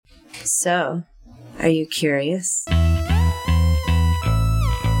So, are you curious?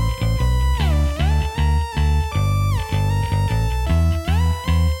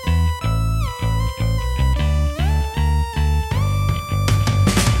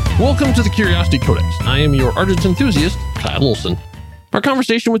 Welcome to the Curiosity Codex. I am your ardent enthusiast, Kyle Olson. Our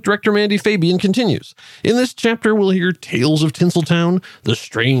conversation with director Mandy Fabian continues. In this chapter, we'll hear tales of Tinseltown, the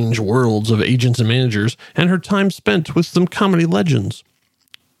strange worlds of agents and managers, and her time spent with some comedy legends.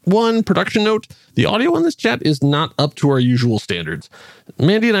 One production note, the audio on this chat is not up to our usual standards.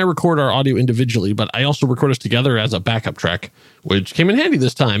 Mandy and I record our audio individually, but I also record us together as a backup track, which came in handy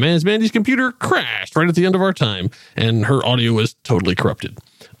this time as Mandy's computer crashed right at the end of our time, and her audio was totally corrupted.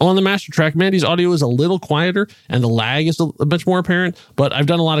 On the master track, Mandy's audio is a little quieter and the lag is a bit more apparent, but I've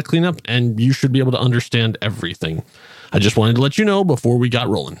done a lot of cleanup and you should be able to understand everything. I just wanted to let you know before we got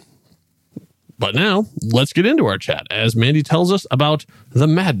rolling. But now, let's get into our chat as Mandy tells us about the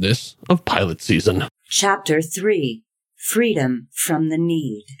madness of pilot season. Chapter 3, Freedom from the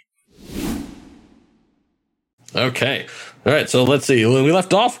Need. Okay. All right, so let's see. When we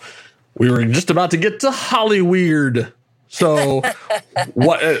left off, we were just about to get to Hollyweird. So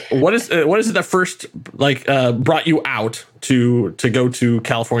what is it that first brought you out to go to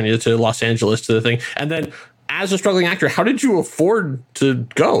California, to Los Angeles, to the thing? And then as a struggling actor, how did you afford to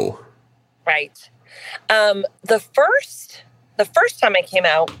go? Right. The first time I came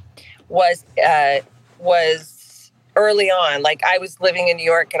out was early on. Like I was living in New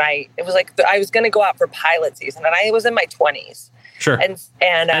York and I was going to go out for pilot season and I was in my 20s. Sure.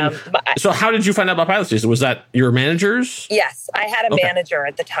 So how did you find out about pilot season? Was that your managers? Yes. I had a manager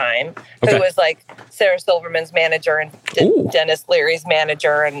at the time who was like Sarah Silverman's manager and Dennis Leary's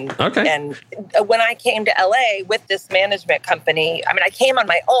manager. And when I came to LA with this management company, I mean, I came on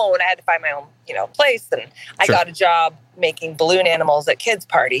my own. I had to find my own, place. And I got a job making balloon animals at kids'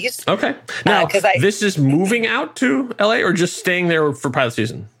 parties. Okay. Now, this is moving out to LA or just staying there for pilot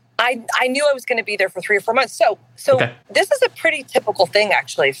season? I knew I was going to be there for 3 or 4 months. So this is a pretty typical thing,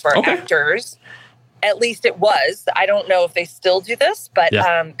 actually, for actors. At least it was. I don't know if they still do this, but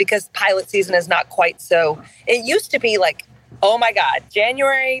because pilot season is not quite so. It used to be like, oh, my God,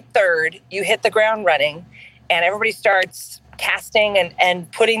 January 3rd, you hit the ground running and everybody starts casting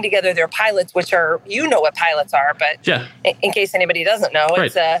and putting together their pilots, which are, what pilots are. But in case anybody doesn't know,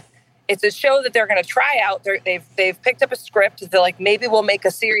 it's a show that they're going to try out. They've picked up a script. They're like, maybe we'll make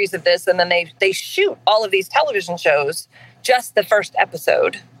a series of this. And then they shoot all of these television shows, just the first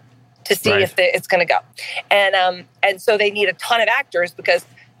episode, to see if it's going to go. And so they need a ton of actors because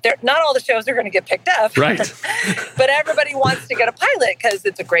not all the shows are going to get picked up. Right. But everybody wants to get a pilot because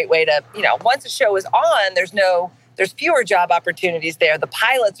it's a great way to, once a show is on, there's fewer job opportunities there. The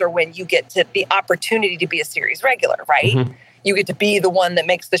pilots are when you get to the opportunity to be a series regular, right? Mm-hmm. You get to be the one that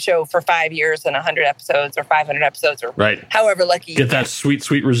makes the show for 5 years and 100 episodes or 500 episodes or however lucky you get. That sweet,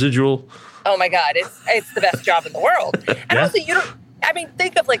 sweet residual. Oh my God, it's the best job in the world. And also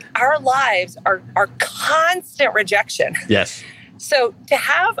think of like our lives are constant rejection. Yes. So to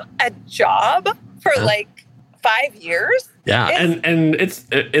have a job for 5 years. Yeah. And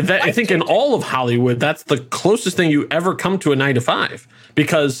I think in all of Hollywood, that's the closest thing you ever come to a 9 to 5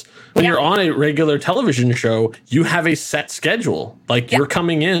 because when you're on a regular television show, you have a set schedule. Like you're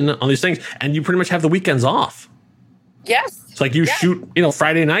coming in on these things and you pretty much have the weekends off. Yes. It's like you shoot,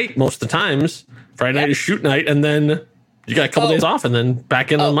 Friday night most of the times. Friday night is shoot night and then you got a couple days off and then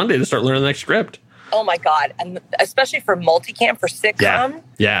back in on Monday to start learning the next script. Oh my God. And especially for multicam, for sitcom.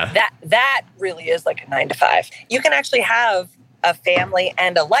 Yeah. That really is like a 9 to 5. You can actually have a family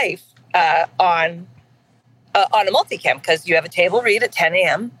and a life on a multicam because you have a table read at 10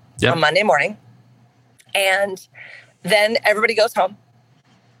 a.m. On Monday morning. And then everybody goes home.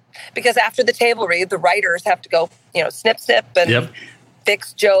 Because after the table read, the writers have to go, snip, snip and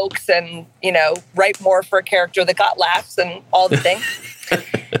fix jokes and, write more for a character that got laughs and all the things.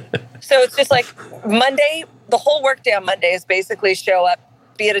 So it's just like Monday, the whole workday on Monday is basically show up,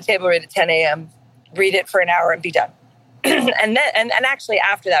 be at a table read at 10 a.m., read it for an hour and be done. and actually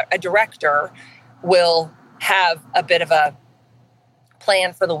after that, a director will have a bit of a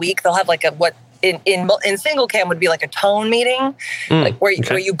plan for the week. They'll have like what in single cam would be like a tone meeting, where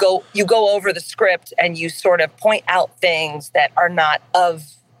you go over the script and you sort of point out things that are not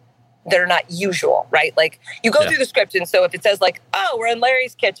usual, right? Like you go through the script, and so if it says like, "Oh, we're in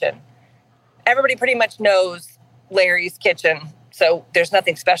Larry's kitchen," everybody pretty much knows Larry's kitchen, so there's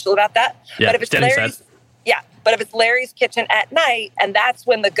nothing special about that. Yeah, but if it's but if it's Larry's kitchen at night, and that's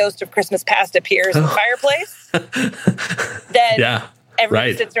when the ghost of Christmas past appears in the fireplace, then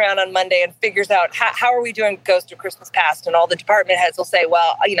everybody sits around on Monday and figures out how are we doing Ghost of Christmas Past, and all the department heads will say,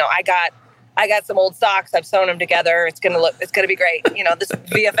 well, I got some old socks. I've sewn them together. It's going to be great. This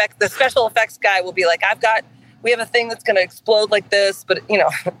VFX, the special effects guy will be like, we have a thing that's going to explode like this, but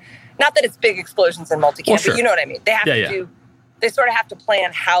not that it's big explosions in multicam, but you know what I mean? They have they sort of have to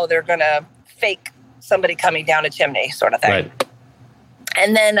plan how they're going to fake somebody coming down a chimney sort of thing. Right.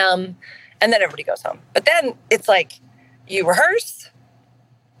 And then everybody goes home. But then it's like you rehearse.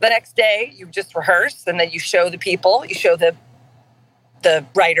 The next day you just rehearse, and then you show the people, you show the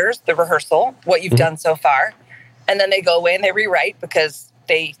writers, the rehearsal, what you've done so far. And then they go away and they rewrite because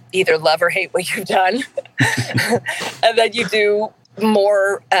they either love or hate what you've done. And then you do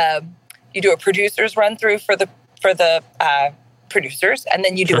more, you do a producer's run through for the producers, and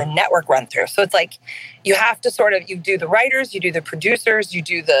then you do a network run through. So it's like you have to you do the writers, you do the producers, you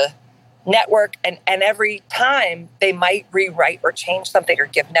do the network, and every time they might rewrite or change something or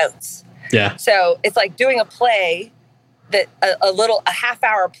give notes. Yeah. So it's like doing a play that a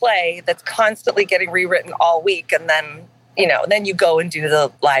half-hour play that's constantly getting rewritten all week, and then then you go and do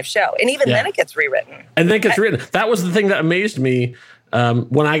the live show, and even then it gets rewritten. And then it gets written. That was the thing that amazed me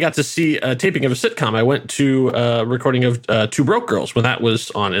when I got to see a taping of a sitcom. I went to a recording of Two Broke Girls when that was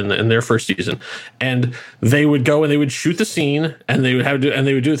on in their first season, and they would go and they would shoot the scene, and they would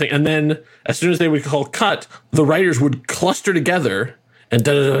they would do the thing, and then as soon as they would call cut, the writers would cluster together. And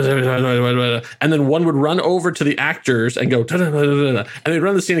then one would run over to the actors and go, and they'd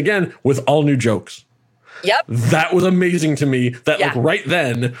run the scene again with all new jokes. Yep. That was amazing to me that like right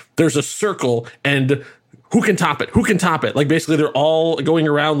then there's a circle and who can top it? Who can top it? Like basically they're all going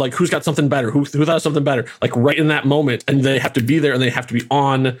around like who's got something better? Who thought of something better? Like right in that moment, and they have to be there and they have to be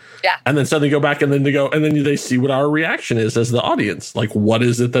on. Yeah. And then suddenly go back and then they see what our reaction is as the audience. Like what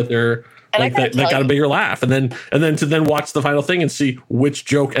is it that they're like that got a bigger laugh, and then to watch the final thing and see which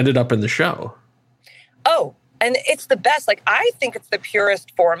joke ended up in the show. Oh, and it's the best. Like I think it's the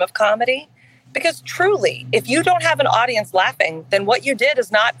purest form of comedy, because truly, if you don't have an audience laughing, then what you did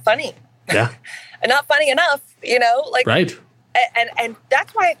is not funny. Yeah, and not funny enough. Like right. And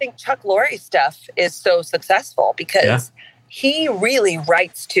that's why I think Chuck Lorre's stuff is so successful, because he really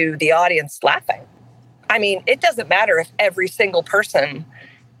writes to the audience laughing. I mean, it doesn't matter if every single person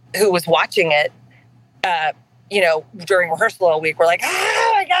who was watching it, during rehearsal all week, were like,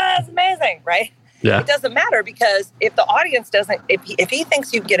 oh my God, that's amazing, right? Yeah. It doesn't matter, because if the audience doesn't, if he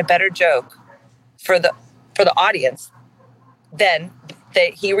thinks you can get a better joke for the audience, then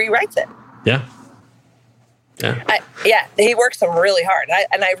he rewrites it. Yeah. Yeah. He works them really hard.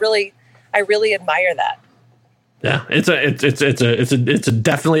 And I really admire that. Yeah. It's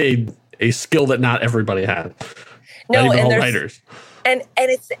definitely a skill that not everybody has. No, not even all writers. And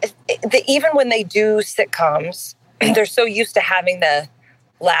it's even when they do sitcoms, they're so used to having the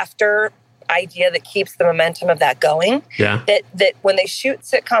laughter idea that keeps the momentum of that going. Yeah. That when they shoot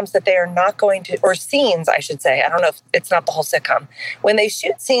sitcoms that they are not going to, or scenes, I should say, I don't know if it's not the whole sitcom. When they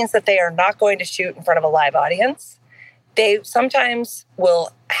shoot scenes that they are not going to shoot in front of a live audience, they sometimes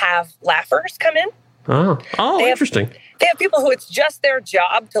will have laughers come in. Oh, interesting. They have people who it's just their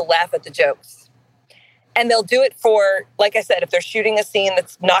job to laugh at the jokes. And they'll do it for, like I said, if they're shooting a scene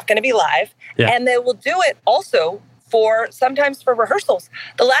that's not going to be live. Yeah. And they will do it also sometimes for rehearsals.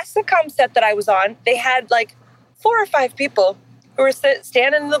 The last sitcom set that I was on, they had like 4 or 5 people who were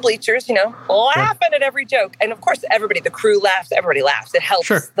standing in the bleachers, laughing at every joke. And of course, the crew laughs, everybody laughs. It helps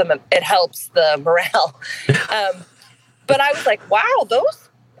it helps the morale. But I was like, wow,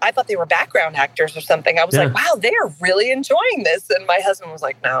 I thought they were background actors or something. I was like, wow, they are really enjoying this. And my husband was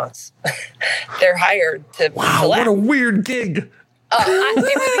like, no, they're hired to laugh. What a weird gig. It would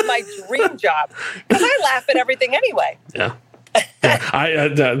be my dream job, because I laugh at everything anyway. Yeah.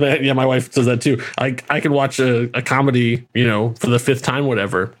 My wife says that too. I can watch a comedy, for the 5th time,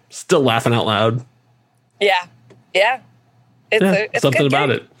 whatever, still laughing out loud. Yeah. Yeah. It's something about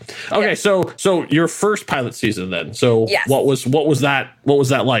it. Okay, so your first pilot season then. So what was that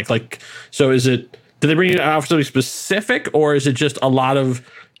like? Like, so did they bring you out for something specific, or is it just a lot of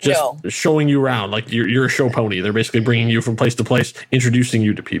showing you around? Like you're a show pony. They're basically bringing you from place to place, introducing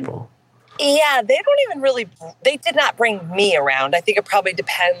you to people. Yeah, they did not bring me around. I think it probably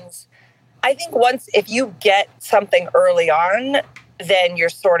depends. I think if you get something early on, then you're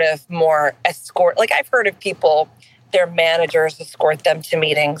sort of more escort. Like I've heard of people, their managers escort them to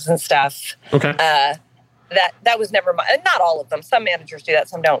meetings and stuff. Okay. That was never not all of them. Some managers do that,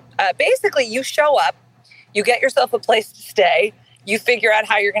 some don't. Basically, you show up, you get yourself a place to stay, you figure out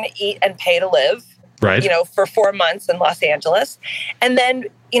how you're going to eat and pay to live. Right. For 4 months in Los Angeles. And then,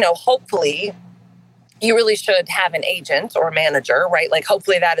 hopefully you really should have an agent or a manager, right? Like,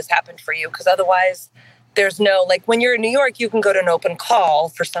 hopefully that has happened for you, because otherwise there's no, like, when you're in New York, you can go to an open call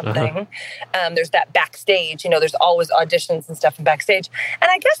for something. There's that backstage, there's always auditions and stuff in backstage. And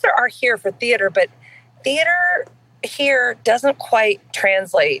I guess there are here for theater, but theater here doesn't quite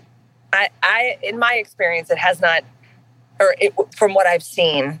translate. I in my experience, it has not, from what I've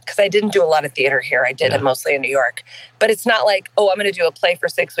seen, because I didn't do a lot of theater here. I did it mostly in New York. But it's not like, I'm going to do a play for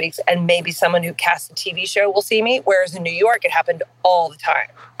 6 weeks and maybe someone who casts a TV show will see me. Whereas in New York, it happened all the time.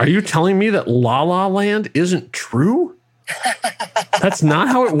 Are you telling me that La La Land isn't true? That's not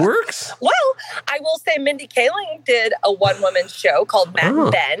how it works? Well, I will say Mindy Kaling did a one-woman show called Matt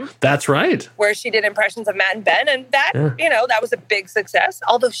and Ben. That's right. Where she did impressions of Matt and Ben. And that, that was a big success.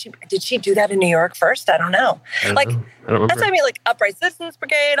 Although did she do that in New York first? I don't know. I don't remember. That's what I mean. Like Upright Citizens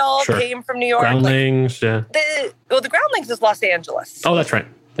Brigade came from New York. Groundlings, the Groundlings is Los Angeles. Oh, that's right.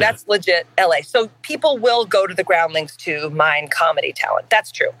 Yeah. That's legit LA. So people will go to the Groundlings to mine comedy talent.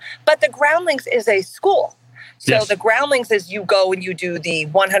 That's true. But the Groundlings is a school. So the Groundlings is you go and you do the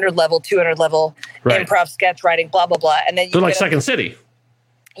 100 level, 200 level improv, sketch writing, blah, blah, blah. And then they're like Second City.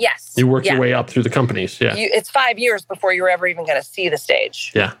 Yes. You work your way up through the companies. Yeah. It's 5 years before you're ever even going to see the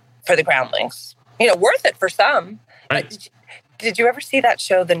stage. Yeah. For the Groundlings. Worth it for some. Right. But did you ever see that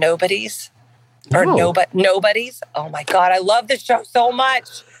show, The Nobodies? Or Nobodies? Oh my God. I love this show so much.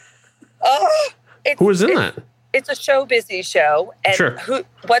 Oh, who was in that? It's a show busy show. And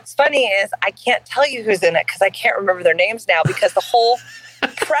what's funny is I can't tell you who's in it because I can't remember their names now because the whole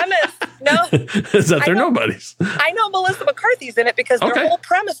premise, is that they're nobodies. I know Melissa McCarthy's in it because their whole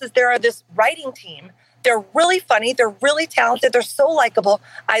premise is there are this writing team. They're really funny. They're really talented. They're so likable.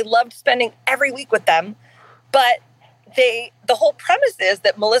 I loved spending every week with them. But the whole premise is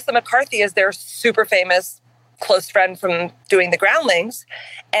that Melissa McCarthy is their super famous close friend from doing the Groundlings,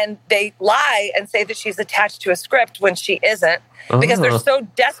 and they lie and say that she's attached to a script when she isn't because they're so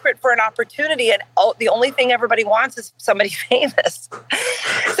desperate for an opportunity, and the only thing everybody wants is somebody famous.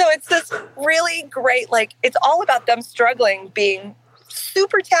 So it's this really great, it's all about them struggling, being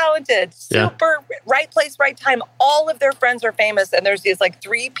super talented, super right place, right time. All of their friends are famous, and there's these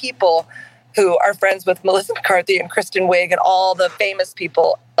 3 people who are friends with Melissa McCarthy and Kristen Wiig and all the famous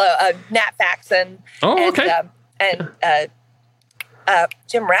people, Nat Faxon. And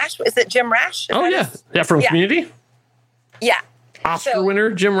Jim Rash. Is it Jim Rash? From Community? Yeah. Oscar winner,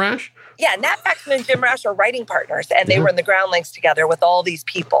 Jim Rash? Yeah, Nat Faxon and Jim Rash are writing partners, and they were in the Groundlings together with all these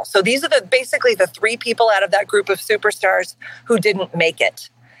people. So these are basically the 3 people out of that group of superstars who didn't make it.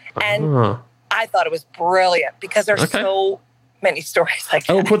 And I thought it was brilliant because there's so many stories like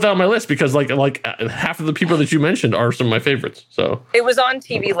that. I will put that on my list because half of the people that you mentioned are some of my favorites. So it was on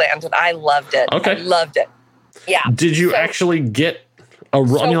TV Land and I loved it. Okay. I loved it. Yeah. Did you actually get a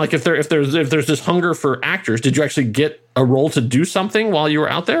role? If there's this hunger for actors, did you actually get a role to do something while you were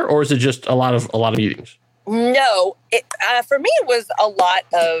out there, or is it just a lot of meetings? No, for me it was a lot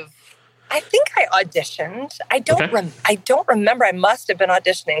of. I think I auditioned. I don't remember. I must have been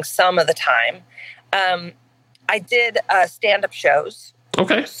auditioning some of the time. I did stand-up shows.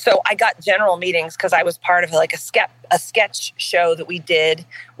 Okay. So I got general meetings because I was part of a sketch show that we did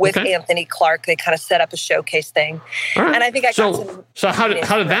with Anthony Clark. They kind of set up a showcase thing. All right. And I think I got some. So how did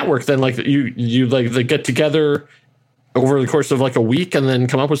that work then? You they get together over the course of a week and then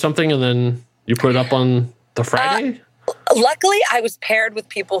come up with something and then you put it up on the Friday? Luckily, I was paired with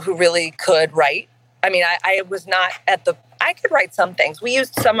people who really could write. I mean, I was not I could write some things. We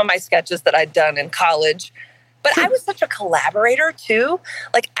used some of my sketches that I'd done in college. But I was such a collaborator, too.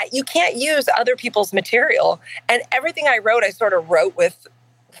 You can't use other people's material. And everything I wrote, I sort of wrote with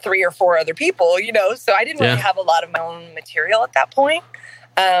 3 or 4 other people, So I didn't really have a lot of my own material at that point.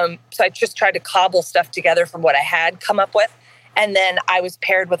 So I just tried to cobble stuff together from what I had come up with. And then I was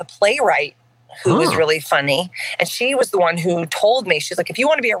paired with a playwright who was really funny. And she was the one who told me, she's like, if you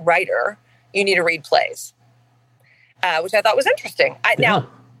want to be a writer, you need to read plays. Which I thought was interesting. Now,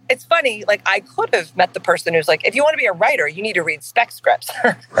 it's funny, I could have met the person who's like, if you want to be a writer, you need to read spec scripts.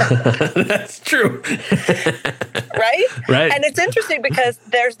 That's true. Right? Right. And it's interesting because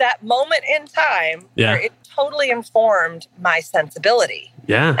there's that moment in time where it totally informed my sensibility.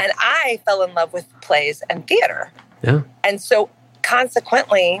 Yeah. And I fell in love with plays and theater. Yeah. And so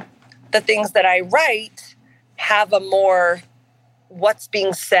consequently, the things that I write have a more what's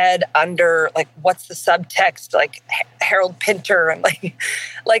being said under, what's the subtext, Harold Pinter and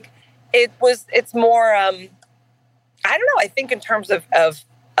it's more, I don't know, I think in terms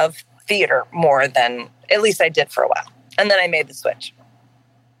of theater more than, at least I did for a while. And then I made the switch.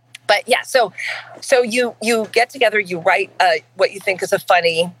 But yeah, so you get together, you write what you think is a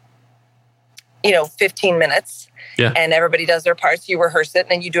funny 15 minutes and everybody does their parts. You rehearse it and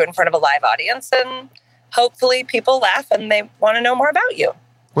then you do it in front of a live audience and hopefully people laugh and they want to know more about you.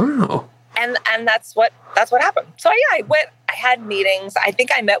 Wow. And that's what happened. So I went, I had meetings. I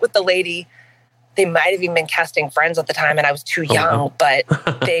think I met with the lady. They might have even been casting Friends at the time and I was too young, but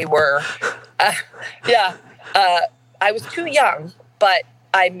they were, I was too young, but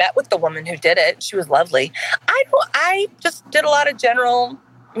I met with the woman who did it. She was lovely. I just did a lot of general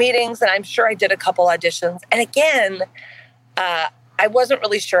meetings and I'm sure I did a couple auditions. And again, I wasn't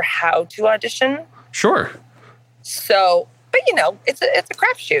really sure how to audition. Sure. So, but it's a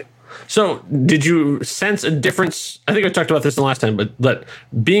crapshoot. So did you sense a difference? I think I talked about this the last time, but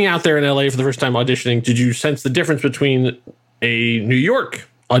being out there in LA for the first time auditioning, did you sense the difference between a New York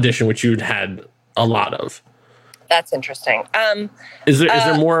audition, which you'd had a lot of? That's interesting. Is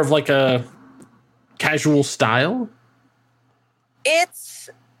there more of like a casual style?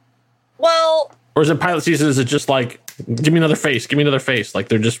 Or is it pilot season? Is it just like, give me another face? Like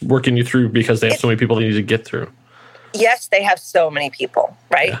they're just working you through because they have so many people they need to get through. Yes, they have so many people,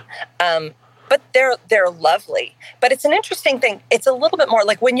 right? Yeah. But they're lovely. But it's an interesting thing. It's a little bit more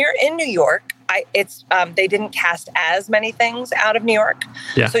like when you're in New York, they didn't cast as many things out of New York.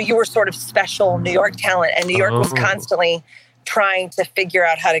 Yeah. So you were sort of special New York talent. And New York was constantly trying to figure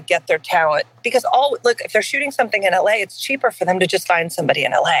out how to get their talent. Because if they're shooting something in LA, it's cheaper for them to just find somebody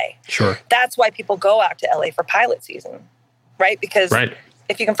in LA. Sure. That's why people go out to LA for pilot season, right? Because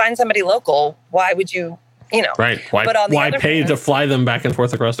if you can find somebody local, why would you, Right. Why pay to fly them back and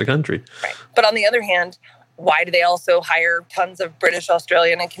forth across the country? Right. But on the other hand, why do they also hire tons of British,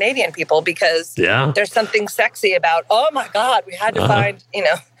 Australian, and Canadian people? Because there's something sexy about, oh my God, we had to find, we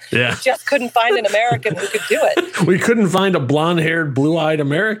just couldn't find an American who could do it. We couldn't find a blonde-haired, blue-eyed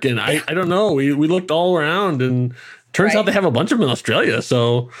American. I don't know. We looked all around and turns out they have a bunch of them in Australia.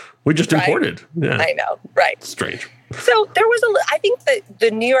 So we just imported. Yeah. I know. Right. Strange. So there was I think that the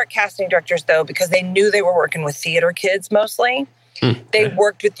New York casting directors, though, because they knew they were working with theater kids mostly, they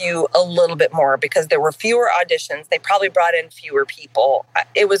worked with you a little bit more because there were fewer auditions. They probably brought in fewer people.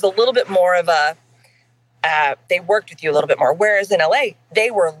 It was a little bit more of they worked with you a little bit more. Whereas in LA,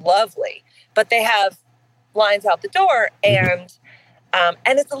 they were lovely, but they have lines out the door and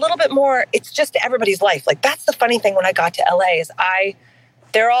it's a little bit more, it's just everybody's life. Like that's the funny thing when I got to LA is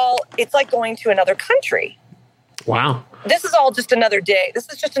it's like going to another country. Wow. This is all just another day.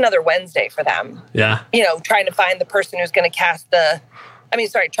 This is just another Wednesday for them. Yeah. Trying to find the person who's going to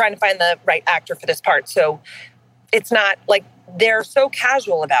trying to find the right actor for this part. So it's not like they're so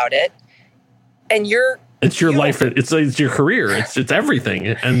casual about it. And it's your life. It's your career. It's everything.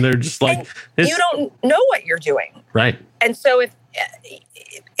 And they're just like, you don't know what you're doing. Right. And so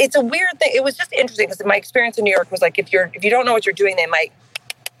it's a weird thing. It was just interesting because my experience in New York was like, if you don't know what you're doing, they might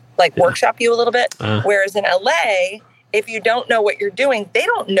workshop you a little bit. Whereas in LA, if you don't know what you're doing, they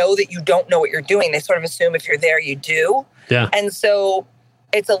don't know that you don't know what you're doing. They sort of assume if you're there, you do. Yeah. And so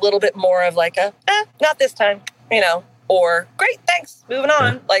it's a little bit more of like not this time, or great, thanks, moving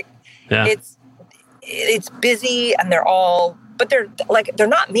on. It's busy and but they're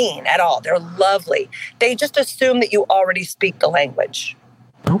not mean at all. They're lovely. They just assume that you already speak the language.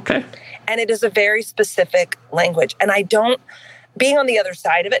 Okay. And it is a very specific language. And being on the other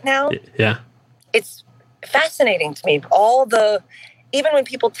side of it now, it's fascinating to me. Even when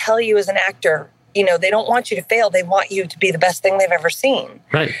people tell you as an actor, they don't want you to fail. They want you to be the best thing they've ever seen.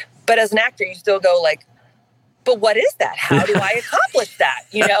 Right. But as an actor, you still go like, but what is that? How do I accomplish that?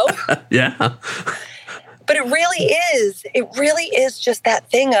 Yeah. But it really is just that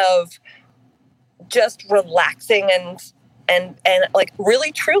thing of just relaxing and like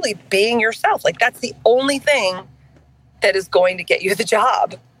really truly being yourself. Like that's the only thing that is going to get you the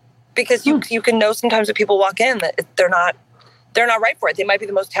job, because you can know sometimes when people walk in that they're not right for it. They might be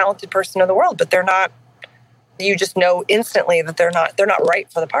the most talented person in the world, but they're not. You just know instantly that they're not right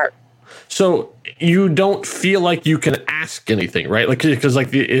for the part. So you don't feel like you can ask anything, right? Like because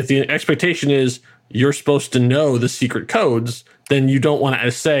if the expectation is you're supposed to know the secret codes, then you don't want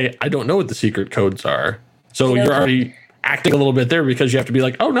to say I don't know what the secret codes are. So you're already acting a little bit there because you have to be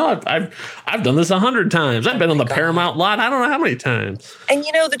like, oh no, I've done this 100 times. I've been on the Paramount lot. I don't know how many times. And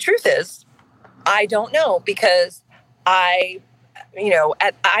the truth is, I don't know because I'm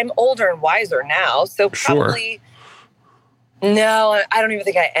older and wiser now. So probably, no, I don't even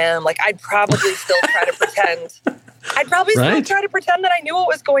think I am. Like I'd probably still try to pretend. Still try to pretend that I knew what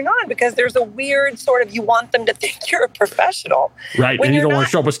was going on because there's a weird sort of, you want them to think you're a professional. Right. And you don't want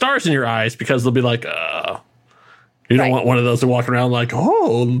to show up with stars in your eyes because they'll be like, you don't want one of those to walk around like,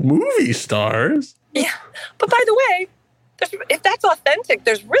 oh, movie stars. Yeah. But by the way, if that's authentic,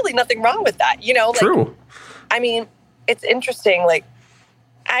 there's really nothing wrong with that. True. I mean, it's interesting. Like,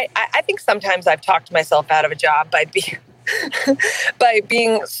 I think sometimes I've talked myself out of a job by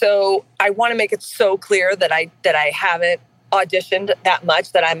being so, I want to make it so clear that I haven't auditioned that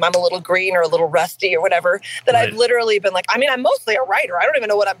much, that I'm a little green or a little rusty or whatever, that I've literally been like, I mean, I'm mostly a writer. I don't even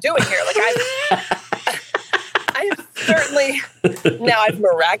know what I'm doing here. Like I've certainly, now I've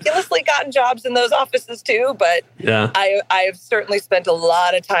miraculously gotten jobs in those offices too, but I've certainly spent a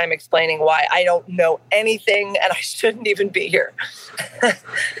lot of time explaining why I don't know anything and I shouldn't even be here.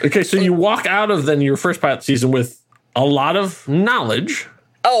 Okay, so you walk out of then your first pilot season with a lot of knowledge.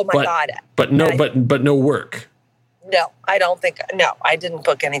 Oh my God. But no work. No, I don't think. No, I didn't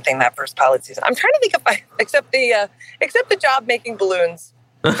book anything that first pilot season. I'm trying to think if except the job making balloons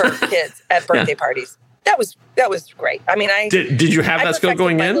for kids at birthday parties. That was great. I mean, did you have that skill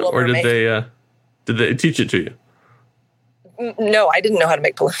going in, or did they teach it to you? No, I didn't know how to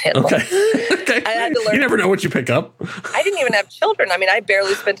make balloon animals. Okay. I had to learn. You never know what you pick up. I didn't even have children. I mean, I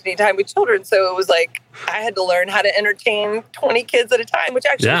barely spent any time with children, so it was like I had to learn how to entertain 20 kids at a time, which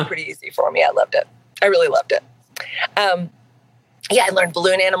actually was pretty easy for me. I loved it. I really loved it. I learned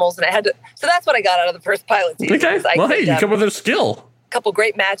balloon animals, and I had to. So that's what I got out of the first pilot season. Okay. Well, hey, you come with a skill. A couple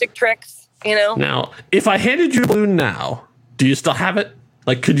great magic tricks, Now, if I handed you a balloon now, do you still have it?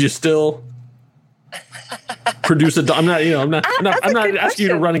 Like, could you still produce a? I'm not asking you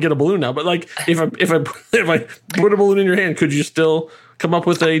to run and get a balloon now, but like, if I put a balloon in your hand, could you still come up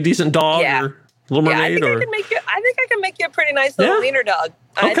with a decent dog or Little Mermaid? I think I can make you a pretty nice little wiener dog.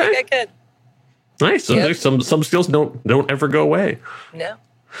 I think I could. Nice. So some skills don't ever go away. No.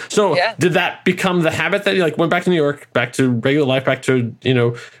 So did that become the habit that you went back to New York, back to regular life, back to,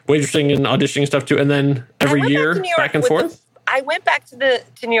 waitressing and auditioning and stuff too, and then every year back and forth? I went back to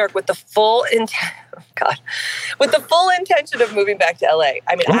New York with the full intention of moving back to LA.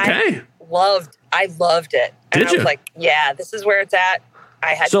 I mean, I loved it. And I was like, yeah, this is where it's at.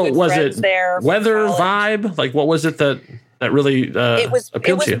 I had good friends there. Weather, vibe? Like, what was it that really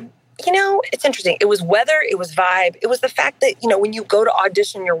appealed to you? It's interesting. It was weather. It was vibe. It was the fact that, when you go to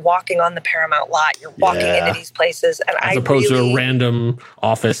audition, you're walking on the Paramount lot. You're walking into these places. And As opposed to a random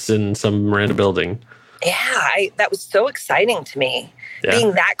office in some random building. Yeah, that was so exciting to me,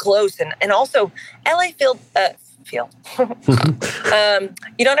 being that close. And also, LA field. You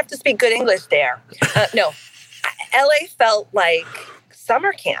don't have to speak good English there. No, LA felt like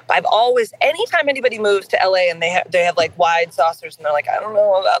summer camp. I've always, anytime anybody moves to LA and they have like wide saucers and they're like, I don't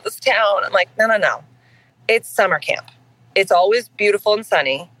know about this town. I'm like, no. It's summer camp. It's always beautiful and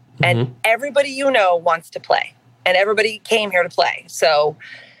sunny. And everybody wants to play. And everybody came here to play. So,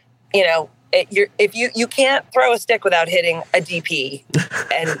 if you can't throw a stick without hitting a DP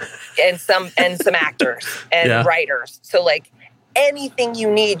and some actors and writers. So like anything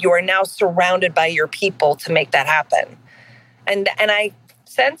you need, you are now surrounded by your people to make that happen. And I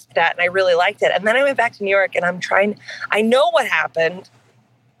sensed that and I really liked it. And then I went back to New York and I know what happened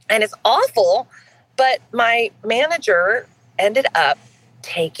and it's awful, but my manager ended up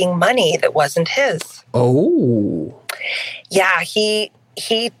taking money that wasn't his. Oh. Yeah, I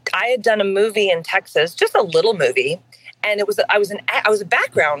had done a movie in Texas, just a little movie, and I was a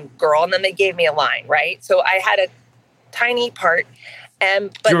background girl, and then they gave me a line, right? So I had a tiny part.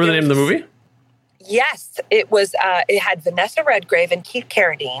 But do you remember the name of the movie? Yes, it was. It had Vanessa Redgrave and Keith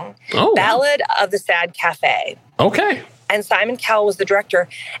Carradine. Oh, Ballad of the Sad Cafe. Okay. And Simon Cowell was the director.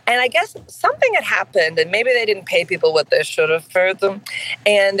 And I guess something had happened, and maybe they didn't pay people what they should have paid them.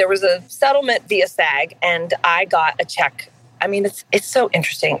 And there was a settlement via SAG, and I got a check. I mean, it's so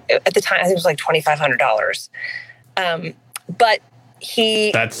interesting. At the time, I think it was like $2,500. But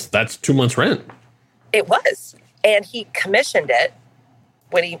that's 2 months' rent. It was, and he commissioned it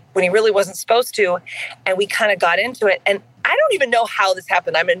when he really wasn't supposed to, and we kind of got into it. And I don't even know how this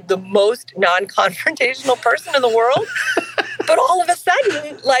happened. I'm the most non-confrontational person in the world, but all of a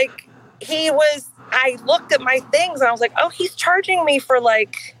sudden, like I looked at my things and I was like, oh, he's charging me for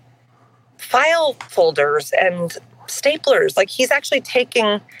like file folders and staplers. Like he's actually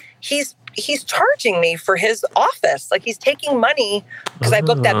he's charging me for his office. Like he's taking money because I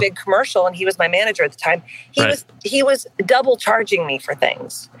booked that big commercial and he was my manager at the time. He was double charging me for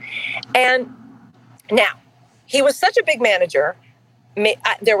things. And now he was such a big manager.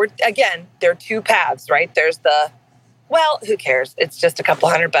 There are two paths, right? There's who cares? It's just a couple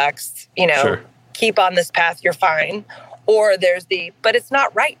 $100, sure. Keep on this path. You're fine. Or there's but it's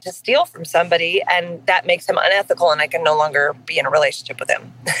not right to steal from somebody, and that makes him unethical, and I can no longer be in a relationship with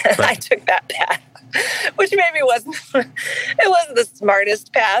him. Right. I took that path, which maybe it wasn't the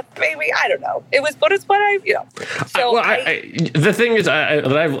smartest path. Maybe, I don't know. It was, but it's what So the thing is,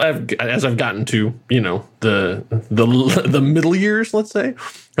 as I've gotten to, the middle years, let's say,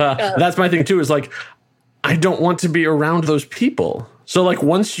 that's my thing too. Is like, I don't want to be around those people. So like,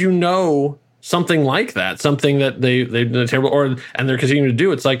 once you know something like that, something that they've done terrible, and they're continuing to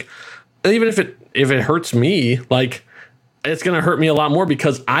do, it's like, even if it hurts me, like, it's going to hurt me a lot more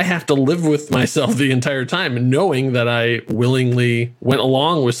because I have to live with myself the entire time, knowing that I willingly went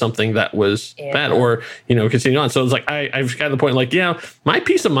along with something that was bad, or continue on. So it's like I've got to the point, like, my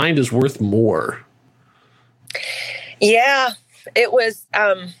peace of mind is worth more. Yeah, it was.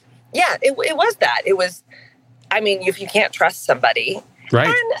 It was that. It was. I mean, if you can't trust somebody, right?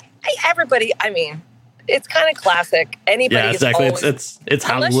 And everybody. I mean, it's kind of classic. Anybody. Yeah, exactly. It's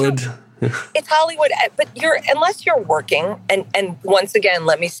Hollywood. It's Hollywood, but unless you're working, and once again,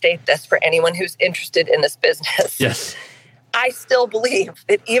 let me state this for anyone who's interested in this business. Yes. I still believe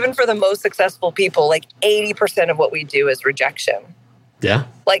that even for the most successful people, like 80% of what we do is rejection. Yeah.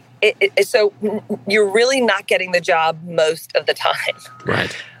 Like, so you're really not getting the job most of the time.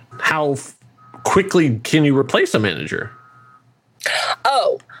 Right. How quickly can you replace a manager?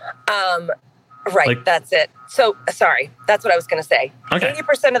 Right. Like, that's it. So, sorry, that's what I was going to say. Okay.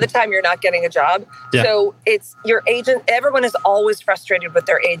 80% of the time you're not getting a job. Yeah. So it's your agent. Everyone is always frustrated with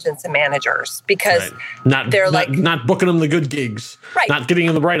their agents and managers because they're not booking them the good gigs, right? Not getting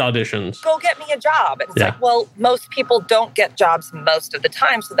them the right auditions. Go get me a job. And it's like, well, most people don't get jobs most of the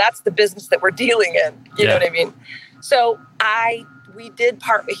time. So that's the business that we're dealing in. You know what I mean? So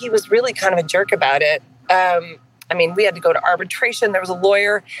he was really kind of a jerk about it. I mean, we had to go to arbitration. There was a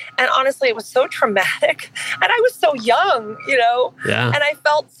lawyer. And honestly, it was so traumatic. And I was so young, Yeah. And I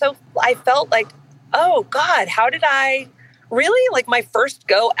felt like, oh, God, how did I really, like, my first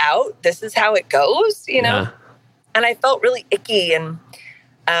go out, this is how it goes, Yeah. And I felt really icky.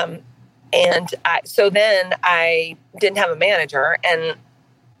 So then I didn't have a manager. And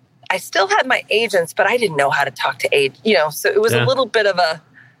I still had my agents, but I didn't know how to talk to agents, so it was a little bit of a,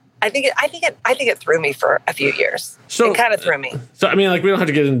 I think it threw me for a few years. So it kind of threw me. So I mean, like, we don't have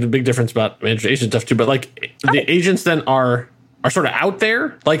to get into the big difference about manager agent stuff too, but like the agents then are sort of out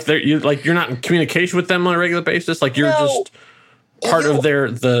there, like you're not in communication with them on a regular basis, like you're just part of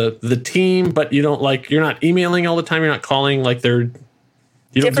the team, but you don't, like, you're not emailing all the time, you're not calling, like you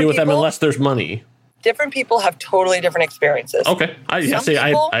don't deal with them unless there's money. Different people have totally different experiences. Okay.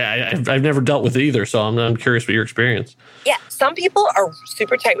 I've never dealt with it either, so I'm curious what your experience. Yeah. Some people are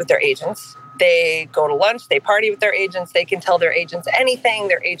super tight with their agents. They go to lunch, they party with their agents, they can tell their agents anything,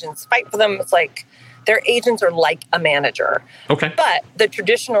 their agents fight for them. It's like their agents are like a manager. Okay. But the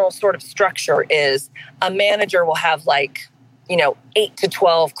traditional sort of structure is a manager will have 8 to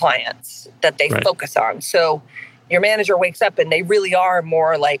 12 clients that they focus on. So your manager wakes up and they really are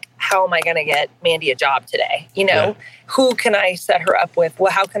more like, how am I going to get Mandy a job today? Who can I set her up with?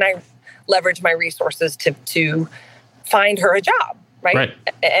 Well, how can I leverage my resources to find her a job? Right.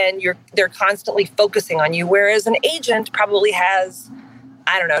 And they're constantly focusing on you. Whereas an agent probably has,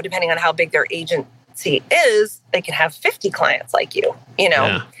 I don't know, depending on how big their agency is, they can have 50 clients like you,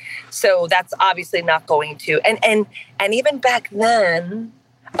 Yeah. So that's obviously not going to, and even back then,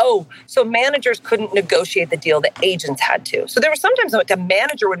 so managers couldn't negotiate the deal. The agents had to. So there was sometimes like a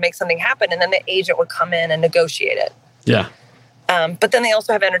manager would make something happen and then the agent would come in and negotiate it. Yeah. But then they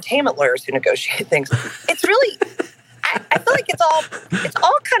also have entertainment lawyers who negotiate things. It's really, I feel like it's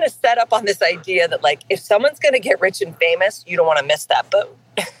all kind of set up on this idea that, like, if someone's going to get rich and famous, you don't want to miss that boat.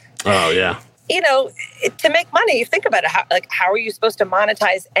 Oh, yeah. To make money, you think about it. How are you supposed to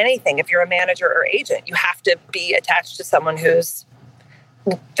monetize anything if you're a manager or agent? You have to be attached to someone who's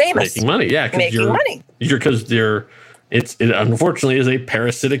famous, making money. Yeah, making money. It unfortunately is a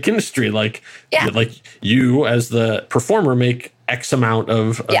parasitic industry. Like you as the performer make X amount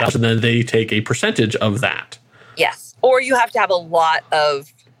of that, and then they take a percentage of that. Yes, or you have to have a lot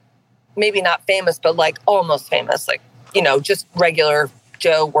of, maybe not famous, but like almost famous, like just regular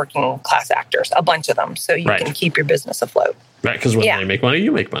Joe working class actors, a bunch of them, so you can keep your business afloat. Right, because when they make money,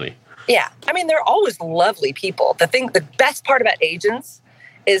 you make money. Yeah, I mean, they're always lovely people. The best part about agents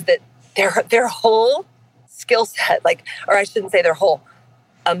is that their whole skill set, or I shouldn't say their whole,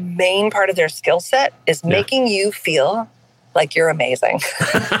 a main part of their skill set is making you feel like you're amazing.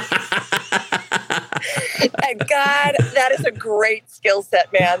 And God, that is a great skill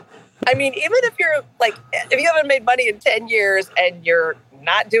set, man. I mean, even if if you haven't made money in 10 years and you're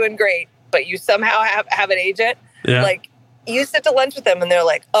not doing great, but you somehow have an agent, you sit to lunch with them and they're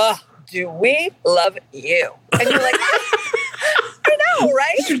like, oh, do we love you? And you're like, I know,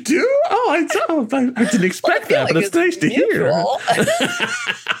 right? You do? Oh, I didn't expect that, but it's nice to hear.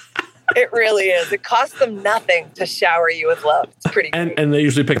 It really is. It costs them nothing to shower you with love. It's pretty great. And they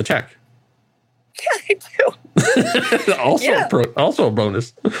usually pick the check. Yeah, they do. Also a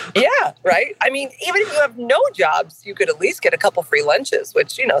bonus. Yeah, right? I mean, even if you have no jobs, you could at least get a couple free lunches,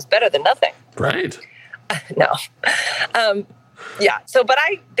 which, is better than nothing. Right. No. Yeah. So, but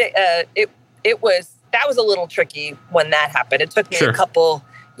that was a little tricky when that happened. It took me a couple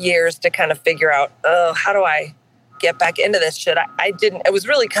years to kind of figure out, how do I get back into this? It was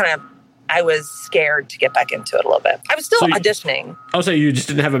really I was scared to get back into it a little bit. I was still auditioning. So you just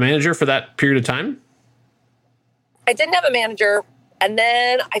didn't have a manager for that period of time? I didn't have a manager. And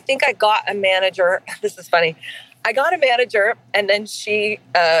then I think I got a manager. This is funny. I got a manager and then she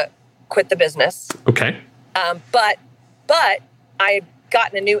quit the business. Okay. But I had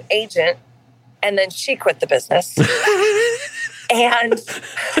gotten a new agent and then she quit the business. And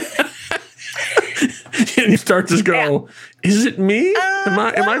you start to go, is it me? Am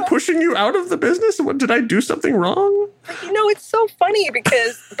I pushing you out of the business? What, did I do something wrong? It's so funny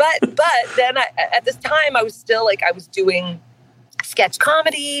because, but then at this time I was still I was doing sketch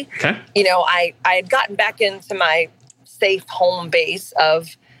comedy. Okay. I had gotten back into my safe home base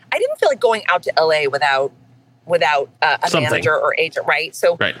of, I didn't feel like going out to LA without a manager or agent. Right.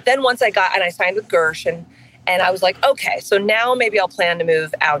 So then once I signed with Gersh and I was like, okay, so now maybe I'll plan to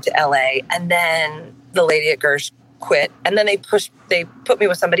move out to LA. And then the lady at Gersh quit. And then they put me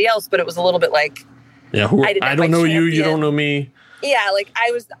with somebody else, but it was a little bit like, I don't know you, you don't know me. Yeah,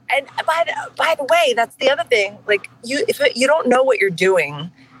 I was, and by the way, that's the other thing. If you don't know what you're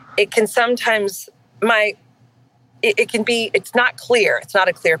doing, it can sometimes, it can be, it's not clear. It's not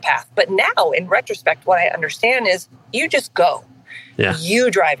a clear path. But now, in retrospect, what I understand is you just go. Yeah.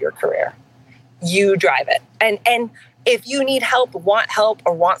 You drive your career. You drive it. And if you need help,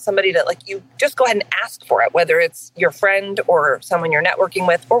 or want somebody to, you just go ahead and ask for it, whether it's your friend or someone you're networking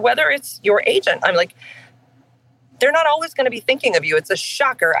with, or whether it's your agent. I'm they're not always going to be thinking of you. It's a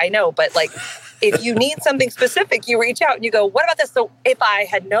shocker, I know. But if you need something specific, you reach out and you go, what about this? So if I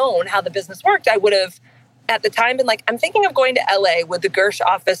had known how the business worked, I would have at the time been I'm thinking of going to LA. Would the Gersh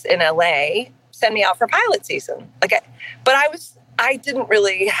office in LA send me out for pilot season? I didn't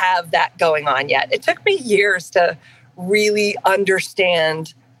really have that going on yet. It took me years to really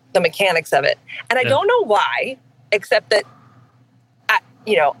understand the mechanics of it. And I don't know why, except that,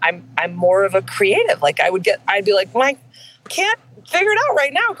 I'm more of a creative. I'd be like, well, I can't figure it out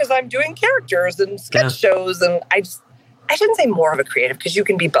right now because I'm doing characters and sketch shows. And I shouldn't say more of a creative because you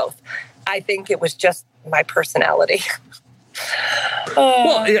can be both. I think it was just my personality.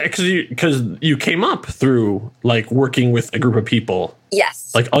 Well, yeah, because you came up through working with a group of people.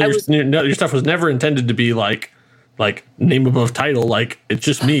 Yes, your stuff was never intended to be like name above title. It's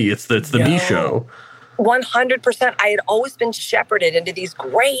just me. It's the me show. 100%. I had always been shepherded into these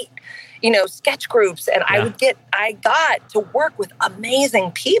great, sketch groups, and I got to work with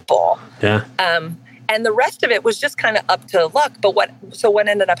amazing people. Yeah. And the rest of it was just kind of up to luck. But what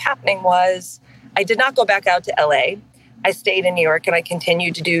ended up happening was I did not go back out to LA. I stayed in New York and I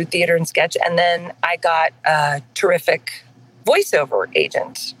continued to do theater and sketch. And then I got a terrific voiceover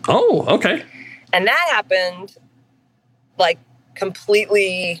agent. Oh, okay. And that happened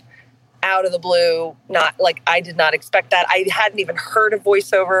completely out of the blue. I did not expect that. I hadn't even heard of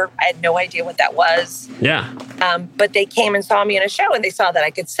voiceover. I had no idea what that was. Yeah. But they came and saw me in a show and they saw that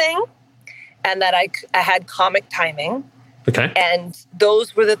I could sing and that I had comic timing. Okay. And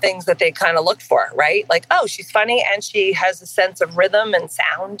those were the things that they kind of looked for, right? Oh, she's funny and she has a sense of rhythm and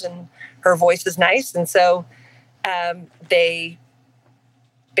sound and her voice is nice. And so they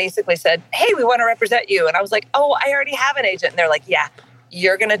basically said, hey, we want to represent you. And I was like, oh, I already have an agent. And they're like, yeah,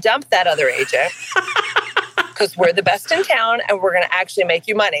 you're going to dump that other agent because we're the best in town and we're going to actually make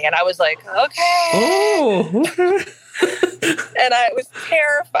you money. And I was like, okay. Oh, okay. And I was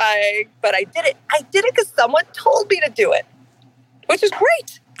terrifying, but I did it. I did it because someone told me to do it, which is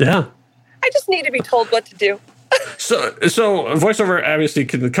great. Yeah. I just need to be told what to do. So voiceover obviously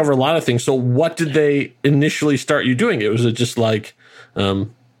can cover a lot of things. So what did they initially start you doing? Was it just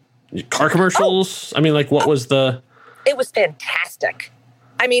car commercials? What was the... It was fantastic.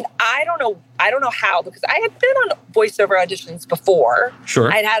 I don't know how, because I had been on voiceover auditions before.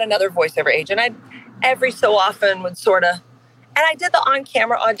 Sure. I'd had another voiceover agent. I every so often would sort of, and I did the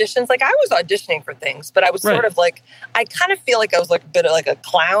on-camera auditions. I was auditioning for things, but I was sort of I kind of feel like I was a bit of a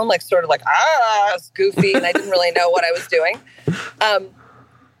clown, I was goofy, and I didn't really know what I was doing.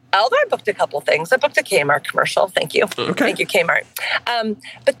 although I booked a couple things. I booked a Kmart commercial. Thank you. Okay. Thank you, Kmart.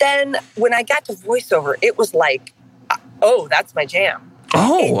 But then when I got to voiceover, it was like, oh, that's my jam.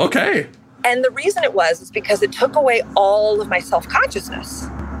 Oh, okay. And the reason it was is because it took away all of my self-consciousness.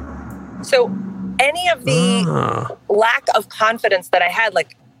 So any of the lack of confidence that I had,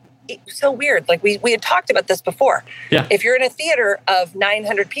 like, it was so weird. Like we had talked about this before. Yeah. If you're in a theater of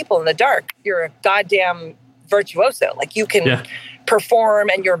 900 people in the dark, you're a goddamn virtuoso. Like you can perform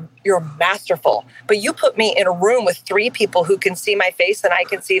and you're masterful. But you put me in a room with 3 people who can see my face and I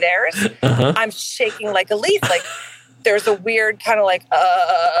can see theirs. I'm shaking like a leaf. Like there's a weird kind of like,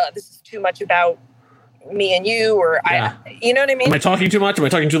 this is too much about me and you, or you know what I mean? Am I talking too much? Am I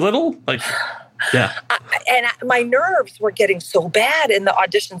talking too little? Like, yeah. My nerves were getting so bad in the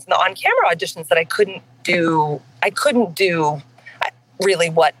auditions and the on-camera auditions that I couldn't do really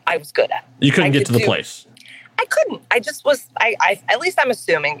what I was good at. You couldn't get to the place. I couldn't. I just was, at least I'm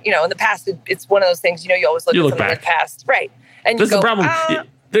assuming, in the past, it's one of those things, you always look at something in the past. Right. And this is the problem.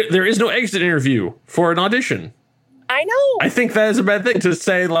 There is no exit interview for an audition. I know. I think that is a bad thing to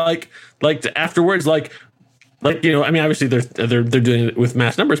say, like afterwards, like, I mean, obviously they're doing it with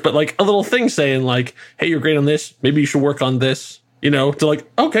mass numbers, but like a little thing saying like, hey, you're great on this. Maybe you should work on this, to like,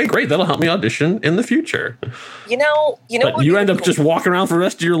 okay, great. That'll help me audition in the future. But you end up just walking around for the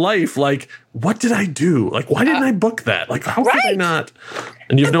rest of your life. Like, what did I do? Like, why didn't I book that? Like, how could I not?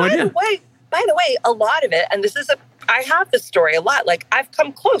 And you have no idea. By the way, a lot of it, and I have this story a lot. Like I've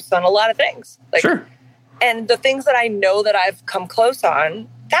come close on a lot of things. Like, sure. And the things that I know that I've come close on,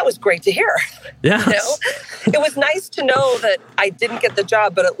 that was great to hear. Yeah. It was nice to know that I didn't get the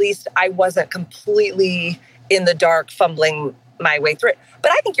job, but at least I wasn't completely in the dark, fumbling my way through it.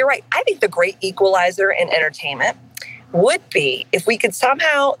 But I think you're right. I think the great equalizer in entertainment would be if we could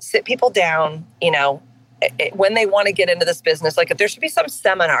somehow sit people down, when they want to get into this business. Like if there should be some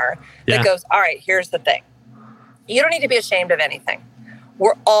seminar that goes, all right, here's the thing. You don't need to be ashamed of anything.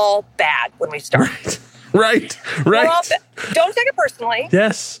 We're all bad when we start. Right. Don't take it personally.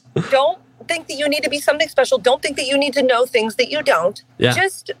 Yes. Don't think that you need to be something special. Don't think that you need to know things that you don't. Yeah.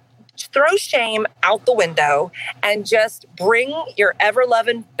 Just throw shame out the window and just bring your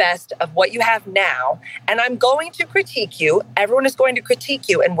ever-loving best of what you have now. And I'm going to critique you. Everyone is going to critique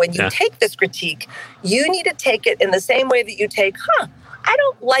you. And when you take this critique, you need to take it in the same way that you take, I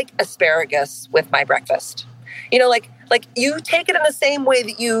don't like asparagus with my breakfast. Like you take it in the same way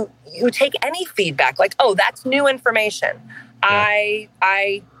that you take any feedback. Like, oh, that's new information. Yeah.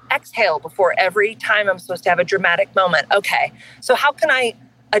 I exhale before every time I'm supposed to have a dramatic moment. Okay, so how can I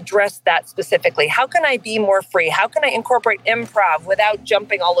address that specifically? How can I be more free? How can I incorporate improv without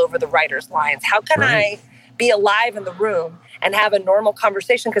jumping all over the writer's lines? How can I be alive in the room and have a normal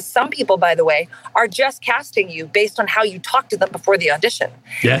conversation? Because some people, by the way, are just casting you based on how you talk to them before the audition.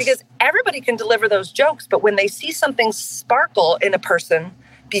 Yes. Because everybody can deliver those jokes, but when they see something sparkle in a person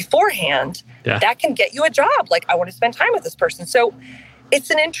beforehand, that can get you a job. Like, I want to spend time with this person. So it's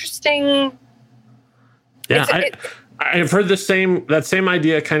an interesting... Yeah, I've heard that same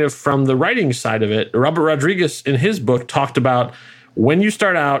idea kind of from the writing side of it. Robert Rodriguez, in his book, talked about when you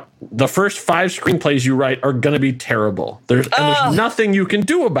start out, the first 5 screenplays you write are going to be terrible. There's nothing you can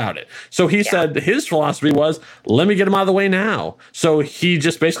do about it. So he said his philosophy was, let me get them out of the way now. So he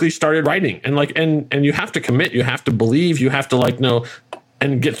just basically started writing, and you have to commit, you have to believe, you have to know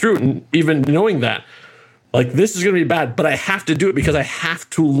and get through it. And even knowing that, this is going to be bad, but I have to do it because I have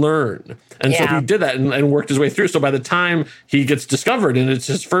to learn. And so he did that and worked his way through. So by the time he gets discovered and it's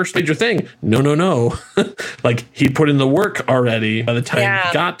his first major thing, no. He put in the work already by the time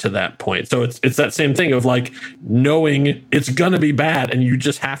he got to that point. So it's that same thing of knowing it's going to be bad and you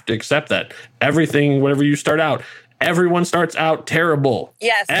just have to accept that. Everything, whatever you start out, everyone starts out terrible.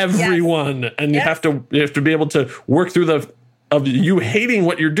 Yes. Everyone. Yes. And you have to be able to work through of you hating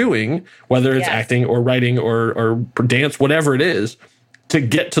what you're doing, whether it's acting or writing or dance, whatever it is, to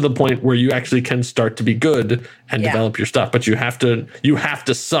get to the point where you actually can start to be good and develop your stuff. But you have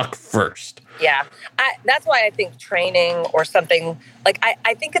to suck first. Yeah. That's why I think training or something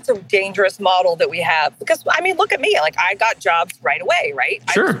I think it's a dangerous model that we have because, look at me. I got jobs right away, right?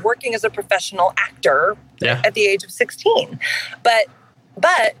 Sure. I was working as a professional actor at the age of 16. But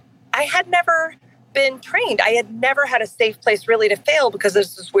I had never been trained. I had never had a safe place really to fail because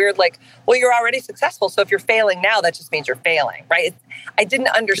there's this weird you're already successful. So if you're failing now, that just means you're failing, right? I didn't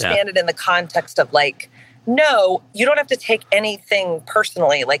understand it in the context of no, you don't have to take anything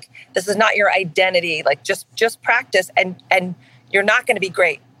personally. This is not your identity. Just practice and you're not going to be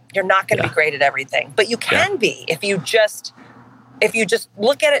great. You're not going to be great at everything, but you can be if you just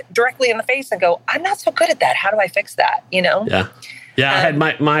look at it directly in the face and go, I'm not so good at that. How do I fix that? Yeah. Yeah, I had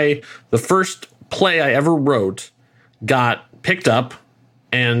the first play I ever wrote got picked up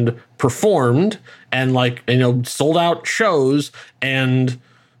and performed and sold out shows and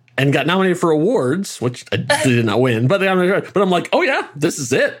got nominated for awards, which I did not win. But I'm like, oh yeah, this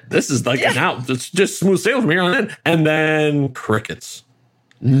is it. This is now it's just smooth sailing from here on in. And then crickets.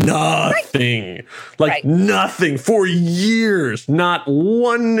 Nothing. Nothing for years. Not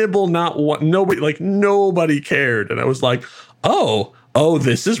one nibble, nobody cared. And I was like, oh,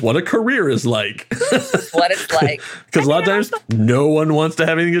 this is what a career is like. This is what it's like. Because a lot of times no one wants to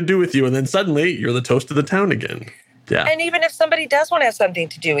have anything to do with you. And then suddenly you're the toast of the town again. Yeah. And even if somebody does want to have something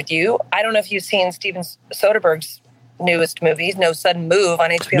to do with you, I don't know if you've seen Steven Soderbergh's newest movies, No Sudden Move on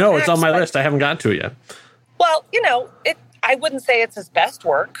HBO No, Max, it's on my list. I haven't gotten to it yet. Well, I wouldn't say it's his best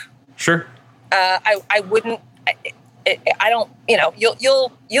work. Sure. I wouldn't. I don't.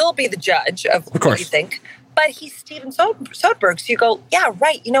 You'll be the judge of what you think. But he's Steven Soderbergh, so you go, yeah,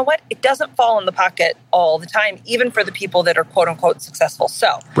 right. You know what? It doesn't fall in the pocket all the time, even for the people that are quote unquote successful.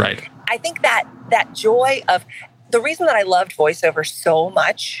 So, right. I think that joy of the reason that I loved voiceover so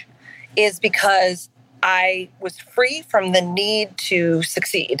much is because I was free from the need to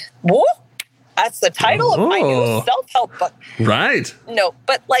succeed. Whoa. That's the title of my new self-help book. Right. No,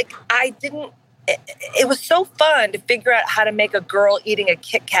 but I didn't. It was so fun to figure out how to make a girl eating a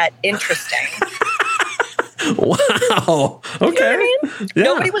Kit Kat interesting. Wow. Okay. You know what I mean? Yeah.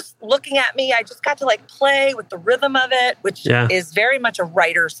 Nobody was looking at me. I just got to play with the rhythm of it, which is very much a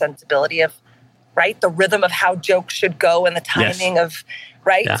writer's sensibility of, right? The rhythm of how jokes should go and the timing of,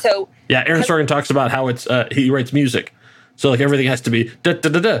 right? Yeah. So Aaron Sorkin talks about how it's he writes music. So everything has to be da da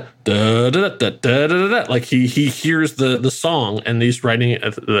da da da da da da da da. He hears the song and he's writing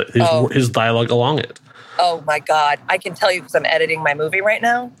his dialogue along it. Oh my God. I can tell you because I'm editing my movie right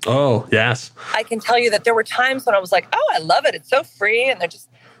now. Oh, yes. I can tell you that there were times when I was like, oh, I love it. It's so free. And they're just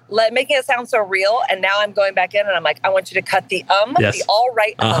making it sound so real. And now I'm going back in and I'm like, I want you to cut the the all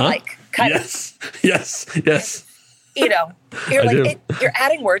right, and the like. Cut it. Yes. You're you're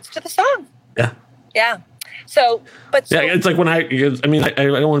adding words to the song. Yeah. Yeah. So, it's like when I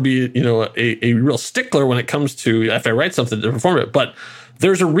don't want to be, a real stickler when it comes to if I write something to perform it, but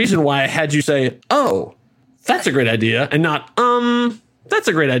there's a reason why I had you say, oh, that's a great idea, and not, that's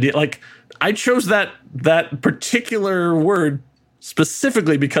a great idea. I chose that particular word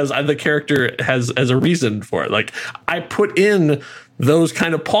specifically because the character has a reason for it. I put in those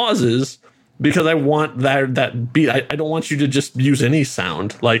kind of pauses because I want that beat. I don't want you to just use any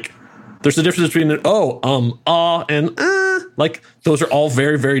sound. There's a difference between and those are all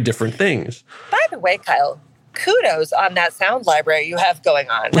very, very different things. By the way, Kyle, kudos on that sound library you have going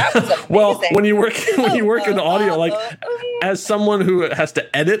on. That was amazing. Well, when you work in audio, as someone who has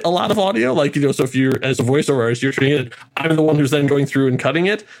to edit a lot of audio, so if you're as a voiceover artist, you're treating it, I'm the one who's then going through and cutting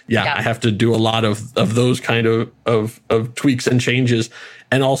it. Yeah. I have to do a lot of those kind of tweaks and changes,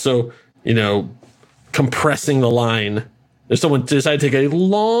 and also, compressing the line. If someone decided to take a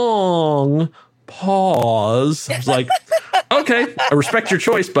long pause, I was like, okay, I respect your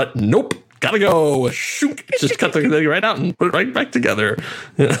choice, but nope, gotta go. Shoot, just cut the thing right out and put it right back together.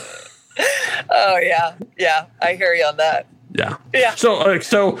 Oh, yeah. Yeah, I hear you on that. Yeah. Yeah.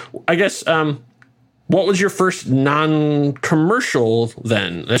 So I guess, what was your first non-commercial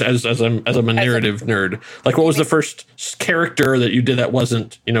then, as I'm a narrative nerd? What was the first character that you did that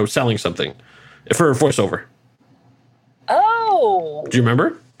wasn't, selling something for a voiceover? Oh. Do you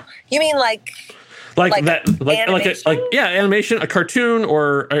remember? You mean animation, a cartoon,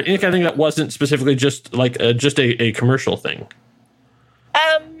 or any kind of thing that wasn't specifically just a commercial thing?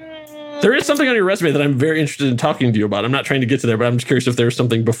 There is something on your resume that I'm very interested in talking to you about. I'm not trying to get to there, but I'm just curious if there's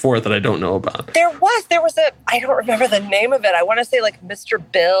something before it that I don't know about. There was I don't remember the name of it. I want to say Mr.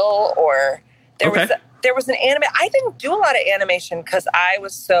 Bill, or there was an anime. I didn't do a lot of animation because I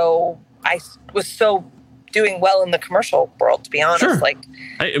was so doing well in the commercial world, to be honest. Sure.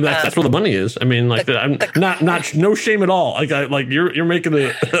 That's where the money is. I'm not no shame at all. You're making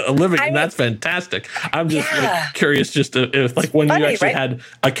a living, and that's fantastic. I'm just curious, just if when funny, you actually had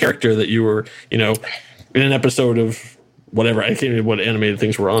a character that you were, in an episode of whatever. I can't remember what animated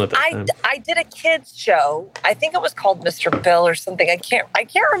things were on at that time. I did a kids show. I think it was called Mr. Bill or something. I can't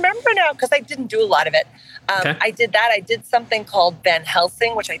remember now because I didn't do a lot of it. I did that. I did something called Van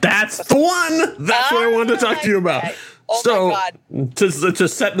Helsing, which that's the one. That's what I wanted to talk to you about. Okay. Oh my God. To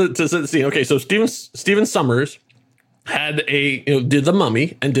set the scene. Okay, so Steven Sommers had did The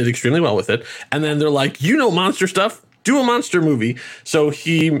Mummy and did extremely well with it, and then they're like, monster stuff. Do a monster movie. So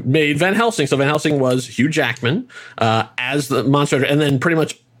he made Van Helsing. So Van Helsing was Hugh Jackman as the monster, and then pretty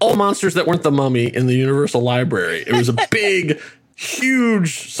much all monsters that weren't the Mummy in the Universal Library. It was a big,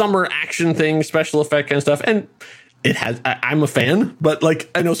 huge summer action thing, special effect kind of stuff. And it has, I'm a fan, but like,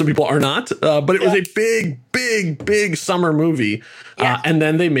 I know some people are not, but it was a big summer movie. And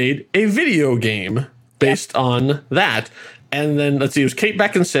then they made a video game based on that. And then, let's see, it was Kate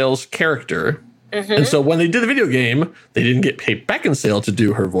Beckinsale's character. Mm-hmm. And so when they did the video game, they didn't get Kate Beckinsale to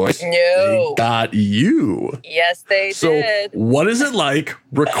do her voice. No. They got you. Yes, they did. So what is it like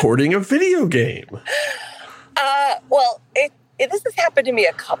recording a video game? Well, this has happened to me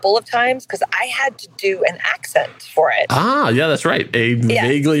a couple of times because I had to do an accent for it. Ah, yeah, that's right. A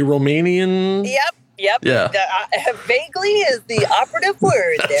vaguely Romanian. Yep. Yeah. Vaguely is the operative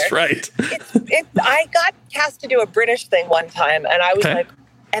word there. That's right. I got cast to do a British thing one time, and I was like,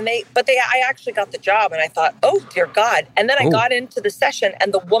 I actually got the job, and I thought, oh, dear God. And then I got into the session,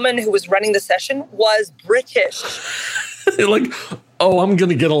 and the woman who was running the session was British. Like, I'm going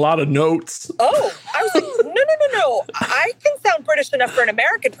to get a lot of notes. Oh, I was like, no. I can sound British enough for an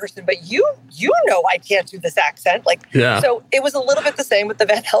American person, but you know I can't do this accent. So it was a little bit the same with the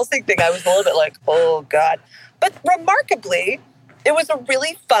Van Helsing thing. I was a little bit like, oh, God. But remarkably, it was a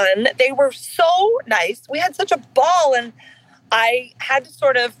really fun. They were so nice. We had such a ball, and I had to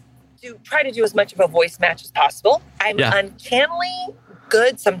sort of try to do as much of a voice match as possible. I'm uncannily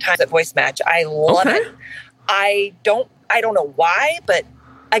good sometimes at voice match. I love it. I don't know why, but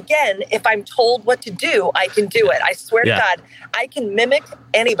again, if I'm told what to do, I can do it. I swear to God, I can mimic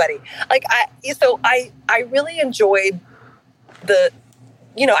anybody. Like I really enjoyed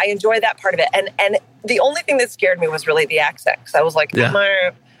I enjoyed that part of it. And the only thing that scared me was really the accent. Because I was like,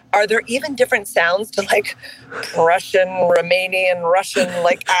 are there even different sounds to like Prussian, Romanian, Russian?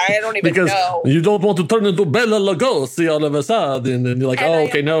 Like, I don't even know. You don't want to turn into Bela Lugosi all of a sudden. And you're like,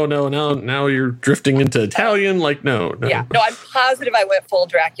 now you're drifting into Italian. Like, no. Yeah, no, I'm positive I went full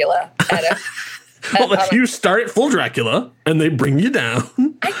Dracula at it. Well, you start at full Dracula and they bring you down.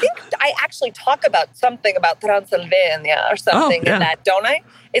 I think I actually talk about something about Transylvania or something in that, don't I?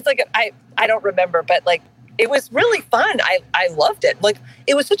 It's like, I don't remember, but like, it was really fun. I loved it. Like,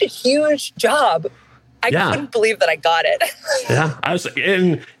 it was such a huge job. I couldn't believe that I got it.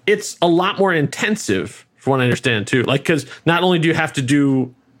 And it's a lot more intensive, from what I understand, too. Like, because not only do you have to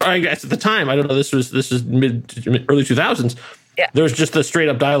do, I guess at the time, I don't know, this is early 2000s. Yeah. There's just the straight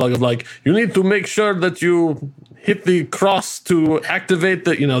up dialogue of like, you need to make sure that you hit the cross to activate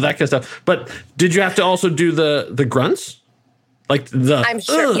the, that kind of stuff. But did you have to also do the grunts? Like I'm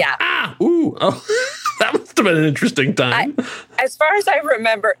sure, that must have been an interesting time. As far as I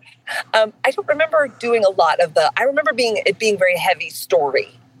remember, I don't remember doing a lot of I remember it being very heavy story,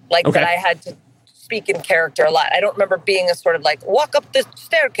 that I had to speak in character a lot. I don't remember being a sort of like, walk up this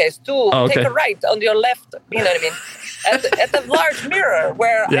staircase take a right on your left, you know what I mean, at the large mirror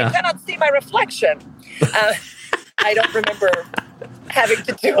where I cannot see my reflection. I don't remember having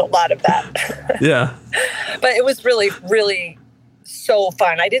to do a lot of that. Yeah. But it was really, really so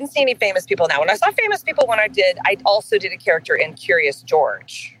fun. I didn't see any famous people now. When I saw famous people I also did a character in Curious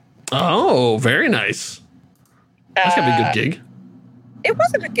George. Oh, very nice. That's going to be a good gig. It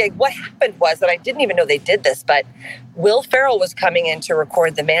was a good gig. What happened was that I didn't even know they did this, but Will Ferrell was coming in to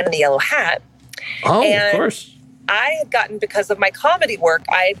record The Man in the Yellow Hat. Oh, of course. I had gotten, because of my comedy work,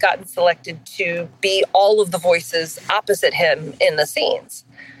 I had gotten selected to be all of the voices opposite him in the scenes.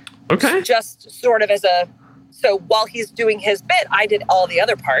 Okay. Just sort of so while he's doing his bit, I did all the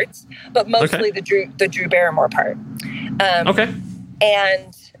other parts, but mostly the Drew Barrymore part. Okay.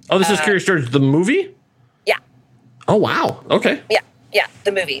 And this is Curious George, the movie? Yeah. Oh, wow. Okay. Yeah,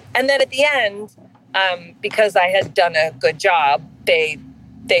 the movie. And then at the end, because I had done a good job, they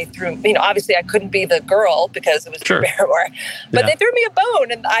threw, obviously I couldn't be the girl because it was Drew Barrymore, but they threw me a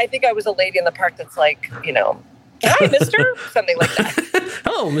bone, and I think I was a lady in the park that's like, hi, mister, something like that.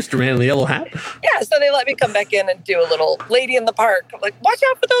 Hello, Mr. Man in the Yellow Hat. Yeah, so they let me come back in and do a little lady in the park, like, watch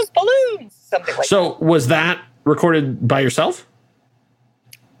out for those balloons, something like that. So was that recorded by yourself?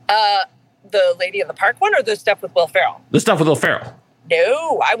 The lady in the park one, or the stuff with Will Ferrell? The stuff with Will Ferrell.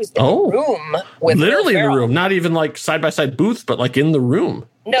 No, I was in the room with literally Will Ferrell. In the room, not even like side-by-side booths, but like in the room.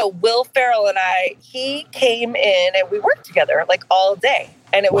 No, Will Ferrell and he came in and we worked together like all day.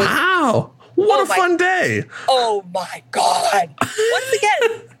 And it was... Wow. What a fun day. Oh my God. Once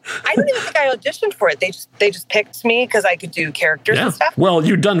again, I don't even think I auditioned for it. They just picked me because I could do characters and stuff. Well,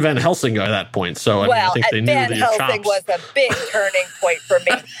 you'd done Van Helsing at that point, so I think they knew Van Helsing was a big turning point for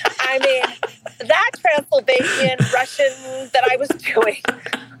me. I mean, that Transylvanian Russian that I was doing,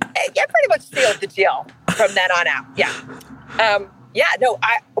 I pretty much sealed the deal from then on out. Yeah.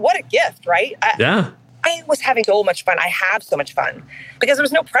 What a gift, right? I was having so much fun. I have so much fun because there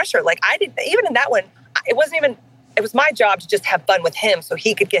was no pressure. Like even in that one, it wasn't even it was my job to just have fun with him so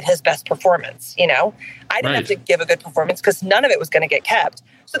he could get his best performance, you know? I didn't have to give a good performance because none of it was going to get kept.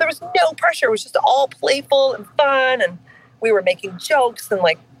 So there was no pressure. It was just all playful and fun. And we were making jokes and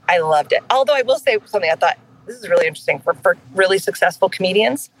like, I loved it. Although I will say something I thought, this is really interesting for really successful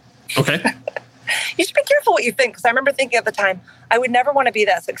comedians. Okay. You should be careful what you think. Because I remember thinking at the time, I would never want to be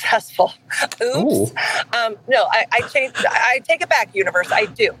that successful. Oops. No, I changed. I take it back, universe. I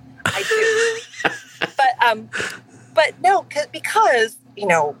do. But no, because, you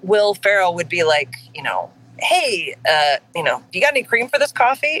know, Will Ferrell would be like, you know, hey, you know, you got any cream for this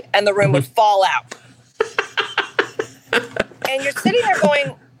coffee? And the room would fall out. And you're sitting there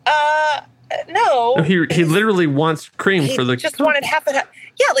going, no. He literally wants cream for the just wanted half and half.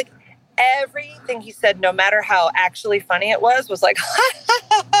 Yeah, like everything he said, no matter how actually funny it was like,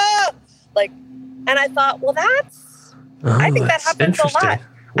 like, and I thought, well, I think that happens a lot. Wow. I think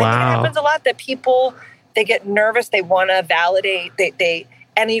it happens a lot that people, they get nervous. They want to validate. They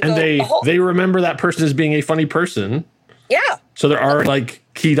remember that person as being a funny person. Yeah. So they are like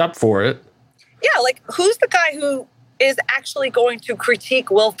keyed up for it. Yeah. Like who's the guy who is actually going to critique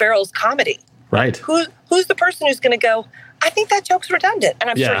Will Ferrell's comedy? Right. Who's the person who's going to go, I think that joke's redundant. And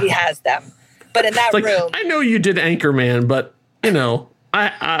I'm sure he has them. But in that room. I know you did Anchorman, but you know,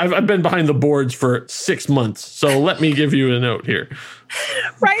 I've been behind the boards for 6 months, so let me give you a note here.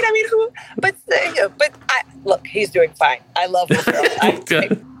 Right? I mean, look, he's doing fine. I love Will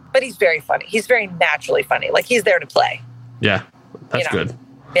Ferrell. But he's very funny. He's very naturally funny. Like he's there to play. Yeah, that's good.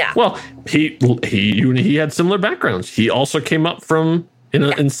 Yeah. Well, he had similar backgrounds. He also came up from an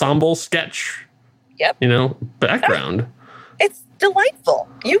ensemble sketch. Yep. You know, background. It's delightful.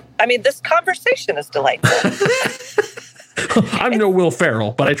 This conversation is delightful. I'm no Will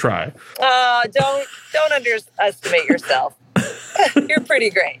Ferrell, but I try. Don't underestimate yourself. You're pretty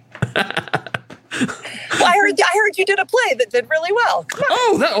great. Well, I heard you did a play that did really well.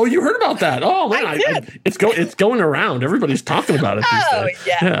 Oh, you heard about that? Oh man, I did. It's going around. Everybody's talking about it these days.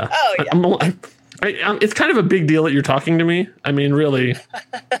 Yeah. Oh yeah. It's kind of a big deal that you're talking to me. I mean, really.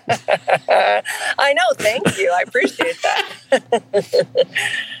 I know. Thank you. I appreciate that.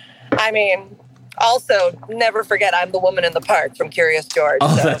 I mean, also, never forget I'm the woman in the park from Curious George.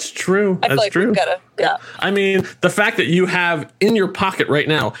 Oh, so that's true. That's true. Yeah. I mean, the fact that you have in your pocket right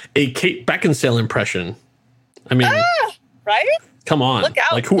now a Kate Beckinsale impression. I mean, right? Come on. Look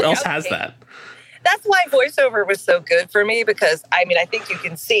out. Like, who else out, has Kate. that? That's why voiceover was so good for me because, I mean, I think you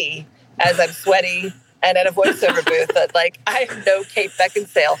can see as I'm sweaty and at a voiceover booth that, like, I have no Kate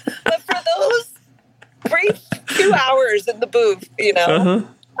Beckinsale. But for those brief 2 hours in the booth, you know,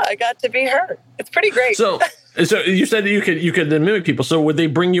 I got to be her. It's pretty great. So you said that you could mimic people. So would they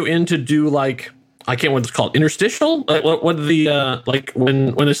bring you in to do like, I can't what it's called, interstitial? What the like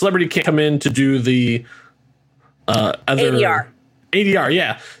when a celebrity can't come in to do the other ADR,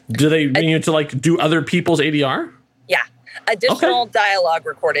 yeah. Do they bring you to like do other people's ADR? Yeah, additional dialogue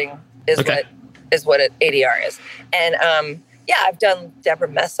recording is what ADR is, and I've done Deborah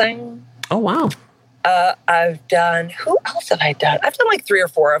Messing. Oh wow. I've done, who else have I done? I've done like 3 or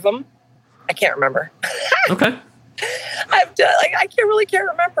 4 of them. I can't remember. Okay. I've done, like, I can't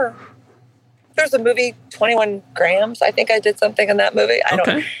remember. There's a movie, 21 Grams. I think I did something in that movie. I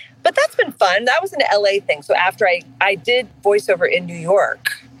don't, but that's been fun. That was an LA thing. So after I did voiceover in New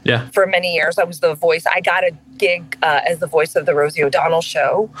York for many years, I was the voice. I got a gig as the voice of the Rosie O'Donnell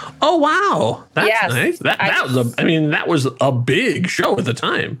show. Oh, wow. That's nice. That was a big show at the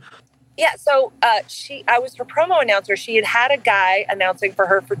time. Yeah, so I was her promo announcer. She had a guy announcing for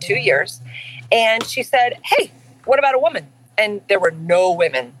her for 2 years. And she said, hey, what about a woman? And there were no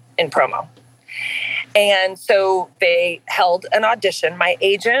women in promo. And so they held an audition. My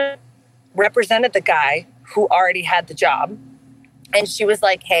agent represented the guy who already had the job. And she was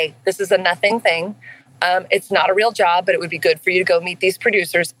like, hey, this is a nothing thing. It's not a real job, but it would be good for you to go meet these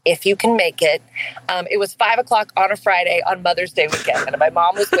producers if you can make it. It was 5:00 on a Friday on Mother's Day weekend, and my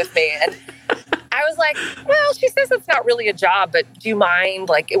mom was with me. And I was like, well, she says it's not really a job, but do you mind?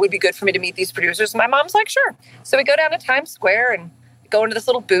 Like, it would be good for me to meet these producers. And my mom's like, sure. So we go down to Times Square and go into this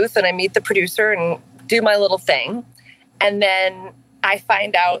little booth, and I meet the producer and do my little thing. And then I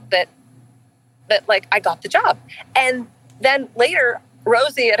find out that like, I got the job. And then later,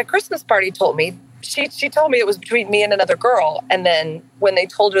 Rosie at a Christmas party told me, She told me it was between me and another girl. And then when they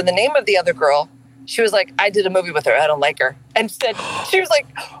told her the name of the other girl, she was like, I did a movie with her. I don't like her. And she was like,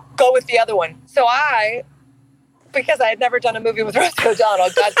 go with the other one. So because I had never done a movie with Rosie O'Donnell,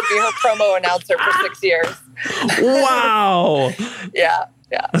 got to be her promo announcer for 6 years. Wow. Yeah.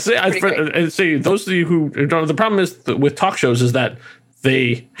 See, those of you who don't, the problem is with talk shows is that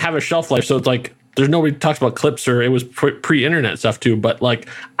they have a shelf life. So it's like there's nobody talks about clips, or it was pre-internet stuff too. But like,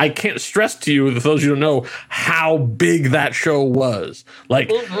 I can't stress to you, for those of you who don't know, how big that show was.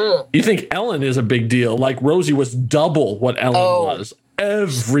 Like, you think Ellen is a big deal? Like, Rosie was double what Ellen was.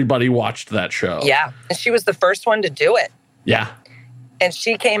 Everybody watched that show. Yeah, and she was the first one to do it. Yeah, and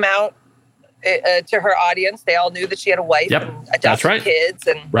she came out to her audience. They all knew that she had a wife and adopted kids,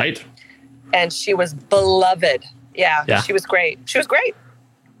 and she was beloved. Yeah, she was great.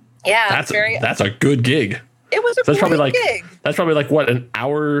 Yeah, that's a good gig. It was a great gig. That's probably like what, an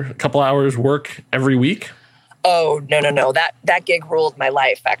hour, a couple hours work every week? Oh, no. That gig ruled my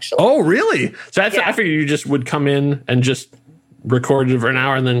life, actually. Oh, really? So I figured you just would come in and just record it for an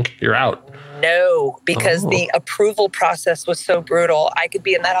hour and then you're out. No, because the approval process was so brutal. I could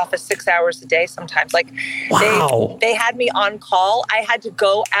be in that office 6 hours a day sometimes. Like, wow. They had me on call. I had to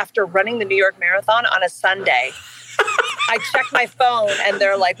go after running the New York Marathon on a Sunday. I checked my phone and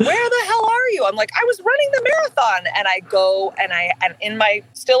they're like, "Where the hell are you?" I'm like, "I was running the marathon." And I go and I'm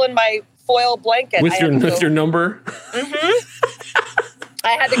still in my foil blanket. With your number?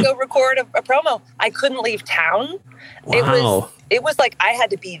 I had to go record a promo. I couldn't leave town. Wow. It was like I had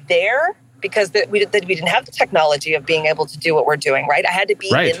to be there because we didn't have the technology of being able to do what we're doing, right? I had to be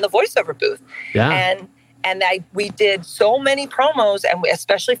in the voiceover booth. Yeah. And we did so many promos, and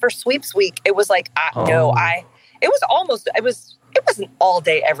especially for Sweeps Week, it was like, it wasn't all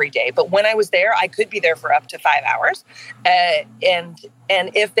day every day, but when I was there, I could be there for up to 5 hours. And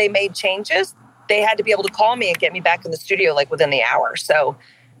if they made changes, they had to be able to call me and get me back in the studio like within the hour. So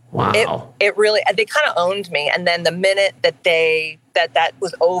wow. It really, they kind of owned me. And then the minute that that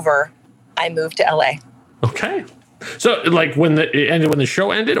was over, I moved to LA. Okay. So like when the show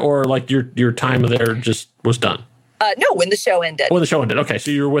ended, or like your time there just was done? No, when the show ended. When the show ended. Okay.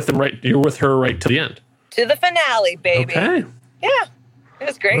 So you were with her right to the end. To the finale, baby. Okay. Yeah. It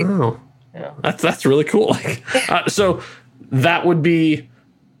was great. Wow. Yeah. That's really cool. Like, so that would be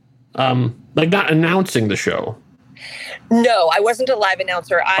like not announcing the show. No, I wasn't a live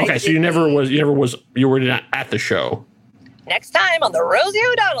announcer. So you were at the show. Next time on the Rosie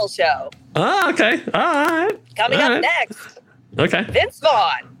O'Donnell Show. Oh, okay. All right. Coming up next. Okay. Vince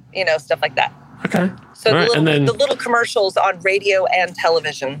Vaughn, stuff like that. Okay. So the little commercials on radio and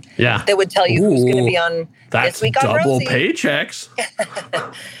television that would tell you who's going to be on this week on Rosie. That's double paychecks.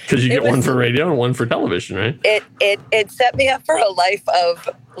 Because you get one for radio and one for television, right? It set me up for a life of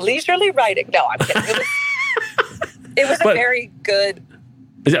leisurely writing. No, I'm kidding. It was a very good.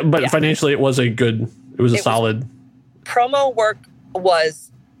 Financially, it was a solid. Promo work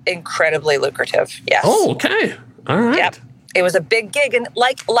was incredibly lucrative. Yes. Oh, okay. All right. Yep. It was a big gig, and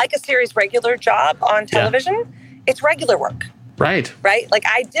like a series regular job on television, it's regular work. Right. Right? Like,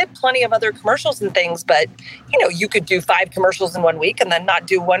 I did plenty of other commercials and things, but, you could do 5 commercials in 1 week and then not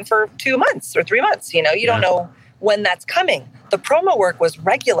do one for 2 months or 3 months. You don't know when that's coming. The promo work was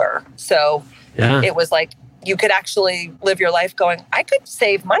regular. So it was like you could actually live your life going, I could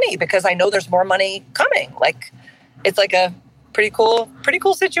save money because I know there's more money coming. Like, it's like a pretty cool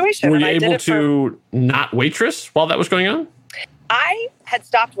situation. Were you able to not waitress while that was going on? I had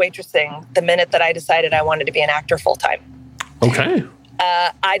stopped waitressing the minute that I decided I wanted to be an actor full time. Okay.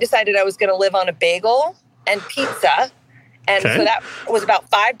 I decided I was going to live on a bagel and pizza. And so that was about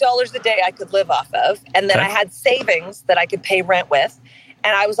 $5 a day I could live off of. And then I had savings that I could pay rent with.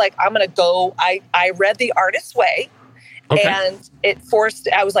 And I was like, I'm going to go. I read The Artist's Way. Okay. And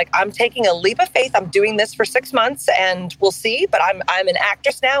I was like, I'm taking a leap of faith. I'm doing this for 6 months and we'll see. But I'm an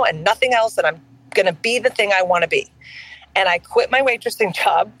actress now and nothing else. And I'm going to be the thing I want to be. And I quit my waitressing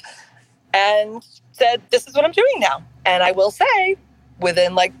job and said, this is what I'm doing now. And I will say,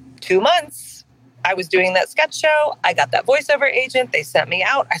 within like 2 months, I was doing that sketch show. I got that voiceover agent. They sent me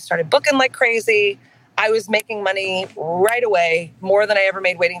out. I started booking like crazy. I was making money right away, more than I ever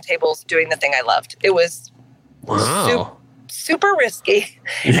made waiting tables doing the thing I loved. It was super risky,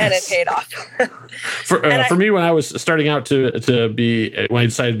 and it paid off. For me, when I was starting out to be, when I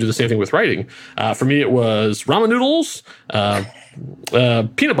decided to do the same thing with writing, for me it was ramen noodles,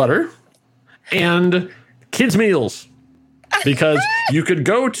 peanut butter, and kids' meals. Because you could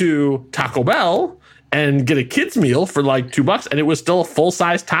go to Taco Bell and get a kid's meal for like $2, and it was still a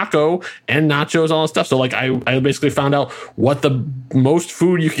full-size taco and nachos, all that stuff. So like I basically found out what the most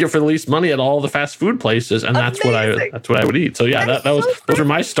food you could get for the least money at all the fast food places, and that's what I would eat. So yeah, those were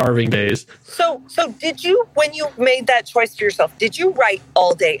my starving days. So did you, when you made that choice for yourself, did you write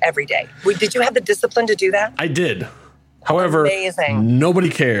all day every day? Did you have the discipline to do that? I did. However,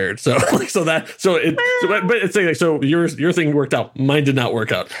 nobody cared. So your thing worked out. Mine did not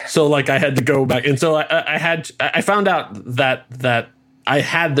work out. So like I had to go back. And so I found out that I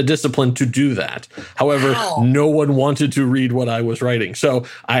had the discipline to do that. However, no one wanted to read what I was writing. So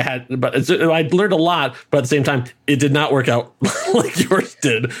I learned a lot, but at the same time, it did not work out like yours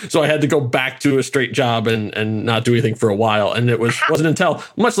did. So I had to go back to a straight job and not do anything for a while. And it wasn't until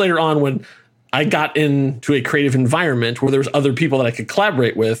much later on when I got into a creative environment where there was other people that I could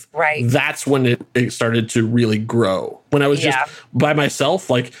collaborate with. Right. That's when it started to really grow. When I was just by myself,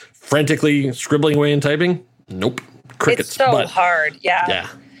 like frantically scribbling away and typing, nope. Crickets. It's so hard. Yeah. Yeah.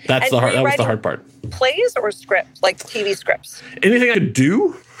 That was the hard part. Plays or scripts, like TV scripts? Anything I could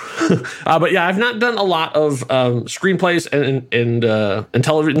do. But yeah, I've not done a lot of screenplays and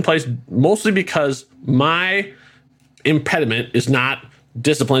television plays, mostly because my impediment is not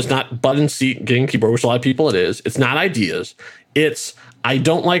discipline. It's not button seat getting keyboard, which a lot of people it is. It's not ideas. It's I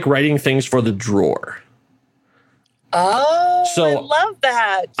don't like writing things for the drawer. Oh, so I love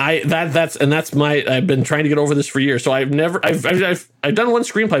that. I've been trying to get over this for years. So I've done one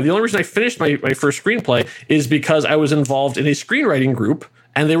screenplay. The only reason I finished my first screenplay is because I was involved in a screenwriting group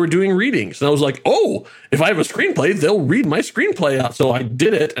and they were doing readings. And I was like, oh, if I have a screenplay, they'll read my screenplay out. So I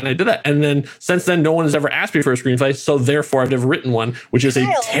did it and I did that. And then since then, no one has ever asked me for a screenplay. So therefore, I've never written one, which is a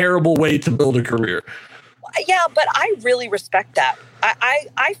terrible way to build a career. Yeah, but I really respect that.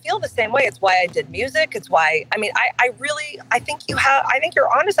 I feel the same way. It's why I did music. It's why, I think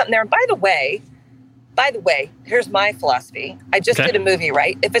you're onto something there. And by the way, here's my philosophy. I just did a movie,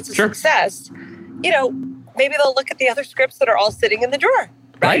 right? If it's a success, maybe they'll look at the other scripts that are all sitting in the drawer,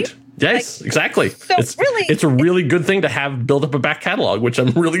 right? Yes, exactly. So it's a really good thing to have build up a back catalog, which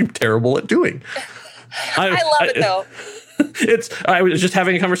I'm really terrible at doing. I love it though. I was just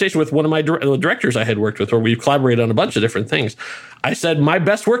having a conversation with one of my directors I had worked with where we've collaborated on a bunch of different things. I said, my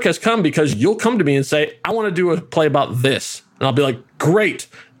best work has come because you'll come to me and say, I want to do a play about this. And I'll be like, great.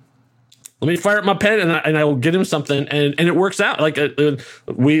 Let me fire up my pen and I will get him something. And it works out. Like every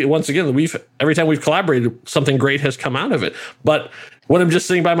time we've collaborated, something great has come out of it. But when I'm just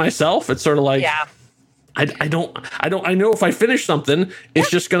sitting by myself, it's sort of like, I know if I finish something,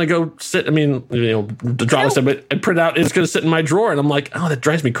 it's just going to go sit. I mean, the drama stuff, but I print out, it's going to sit in my drawer. And I'm like, oh, that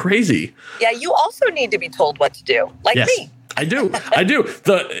drives me crazy. Yeah. You also need to be told what to do. Like me. I do.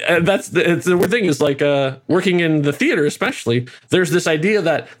 The weird thing is like working in the theater, especially, there's this idea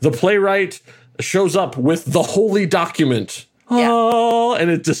that the playwright shows up with the holy document. Oh,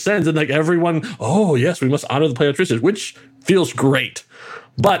 and it descends and like everyone, oh, yes, we must honor the playwright's wishes, which feels great.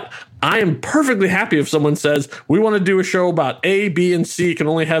 But I am perfectly happy if someone says, we want to do a show about A, B, and C, can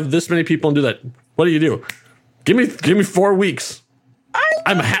only have this many people and do that. What do? Give me 4 weeks.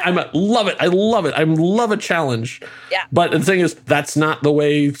 I love it. I love it. I love a challenge. Yeah. But the thing is, that's not the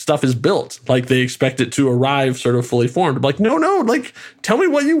way stuff is built. Like they expect it to arrive sort of fully formed. Like, no, like tell me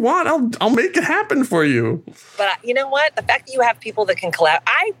what you want. I'll make it happen for you. But you know what? The fact that you have people that can collab,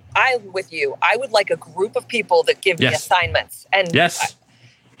 I'm with you. I would like a group of people that give me assignments. And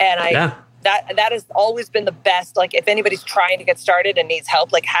that has always been the best. Like if anybody's trying to get started and needs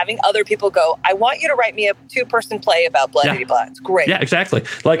help, like having other people go, I want you to write me a 2-person play about blah, blah, blah. It's great. Yeah, exactly.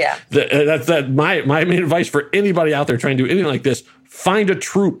 Like that's my main advice for anybody out there trying to do anything like this, find a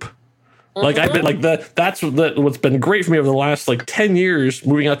troupe. Like I've been like that's what's been great for me over the last like 10 years,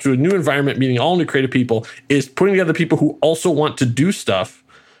 moving out to a new environment, meeting all new creative people, is putting together people who also want to do stuff.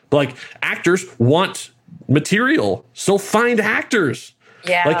 Like actors want material. So find actors.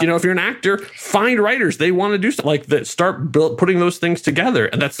 Yeah. Like, if you're an actor, find writers. They want to do stuff like that. Start putting those things together.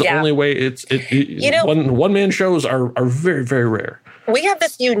 And that's the only way one-man shows are very, very rare. We have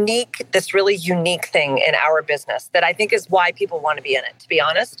this really unique thing in our business that I think is why people want to be in it, to be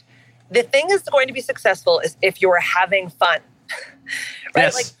honest. The thing is going to be successful is if you're having fun, right?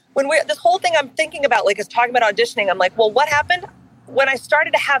 Yes. Like when this whole thing I'm thinking about, like is talking about auditioning. I'm like, well, what happened? When I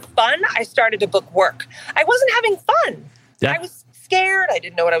started to have fun, I started to book work. I wasn't having fun. Yeah. I was scared. I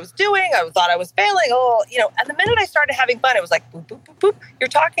didn't know what I was doing. I thought I was failing. And the minute I started having fun, it was like, boop, boop, boop, boop. You're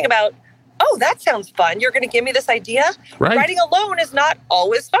talking about, oh, that sounds fun. You're going to give me this idea. Right. Writing alone is not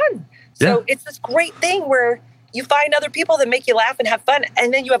always fun. So it's this great thing where you find other people that make you laugh and have fun.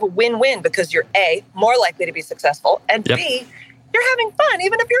 And then you have a win-win because you're A, more likely to be successful. And B, you're having fun,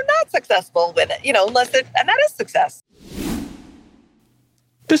 even if you're not successful with it, and that is success.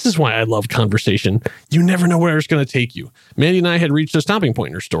 This is why I love conversation. You never know where it's going to take you. Mandy and I had reached a stopping point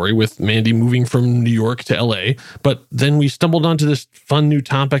in her story with Mandy moving from New York to LA, but then we stumbled onto this fun new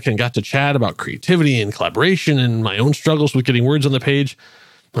topic and got to chat about creativity and collaboration and my own struggles with getting words on the page.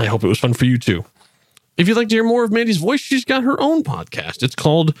 I hope it was fun for you too. If you'd like to hear more of Mandy's voice, she's got her own podcast. It's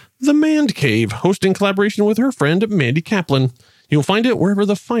called The Mand Cave, hosted in collaboration with her friend Mandy Kaplan. You'll find it wherever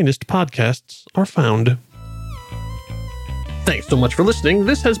the finest podcasts are found. Thanks so much for listening.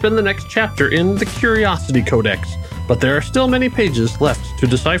 This has been the next chapter in the Curiosity Codex, but there are still many pages left to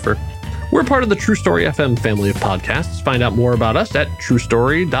decipher. We're part of the True Story FM family of podcasts. Find out more about us at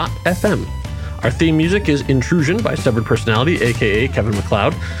truestory.fm. Our theme music is Intrusion by Severed Personality, aka Kevin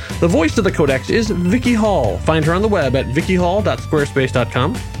MacLeod. The voice of the Codex is Vicky Hall. Find her on the web at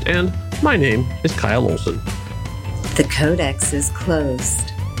vickyhall.squarespace.com. And my name is Kyle Olson. The Codex is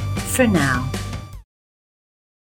closed. For now.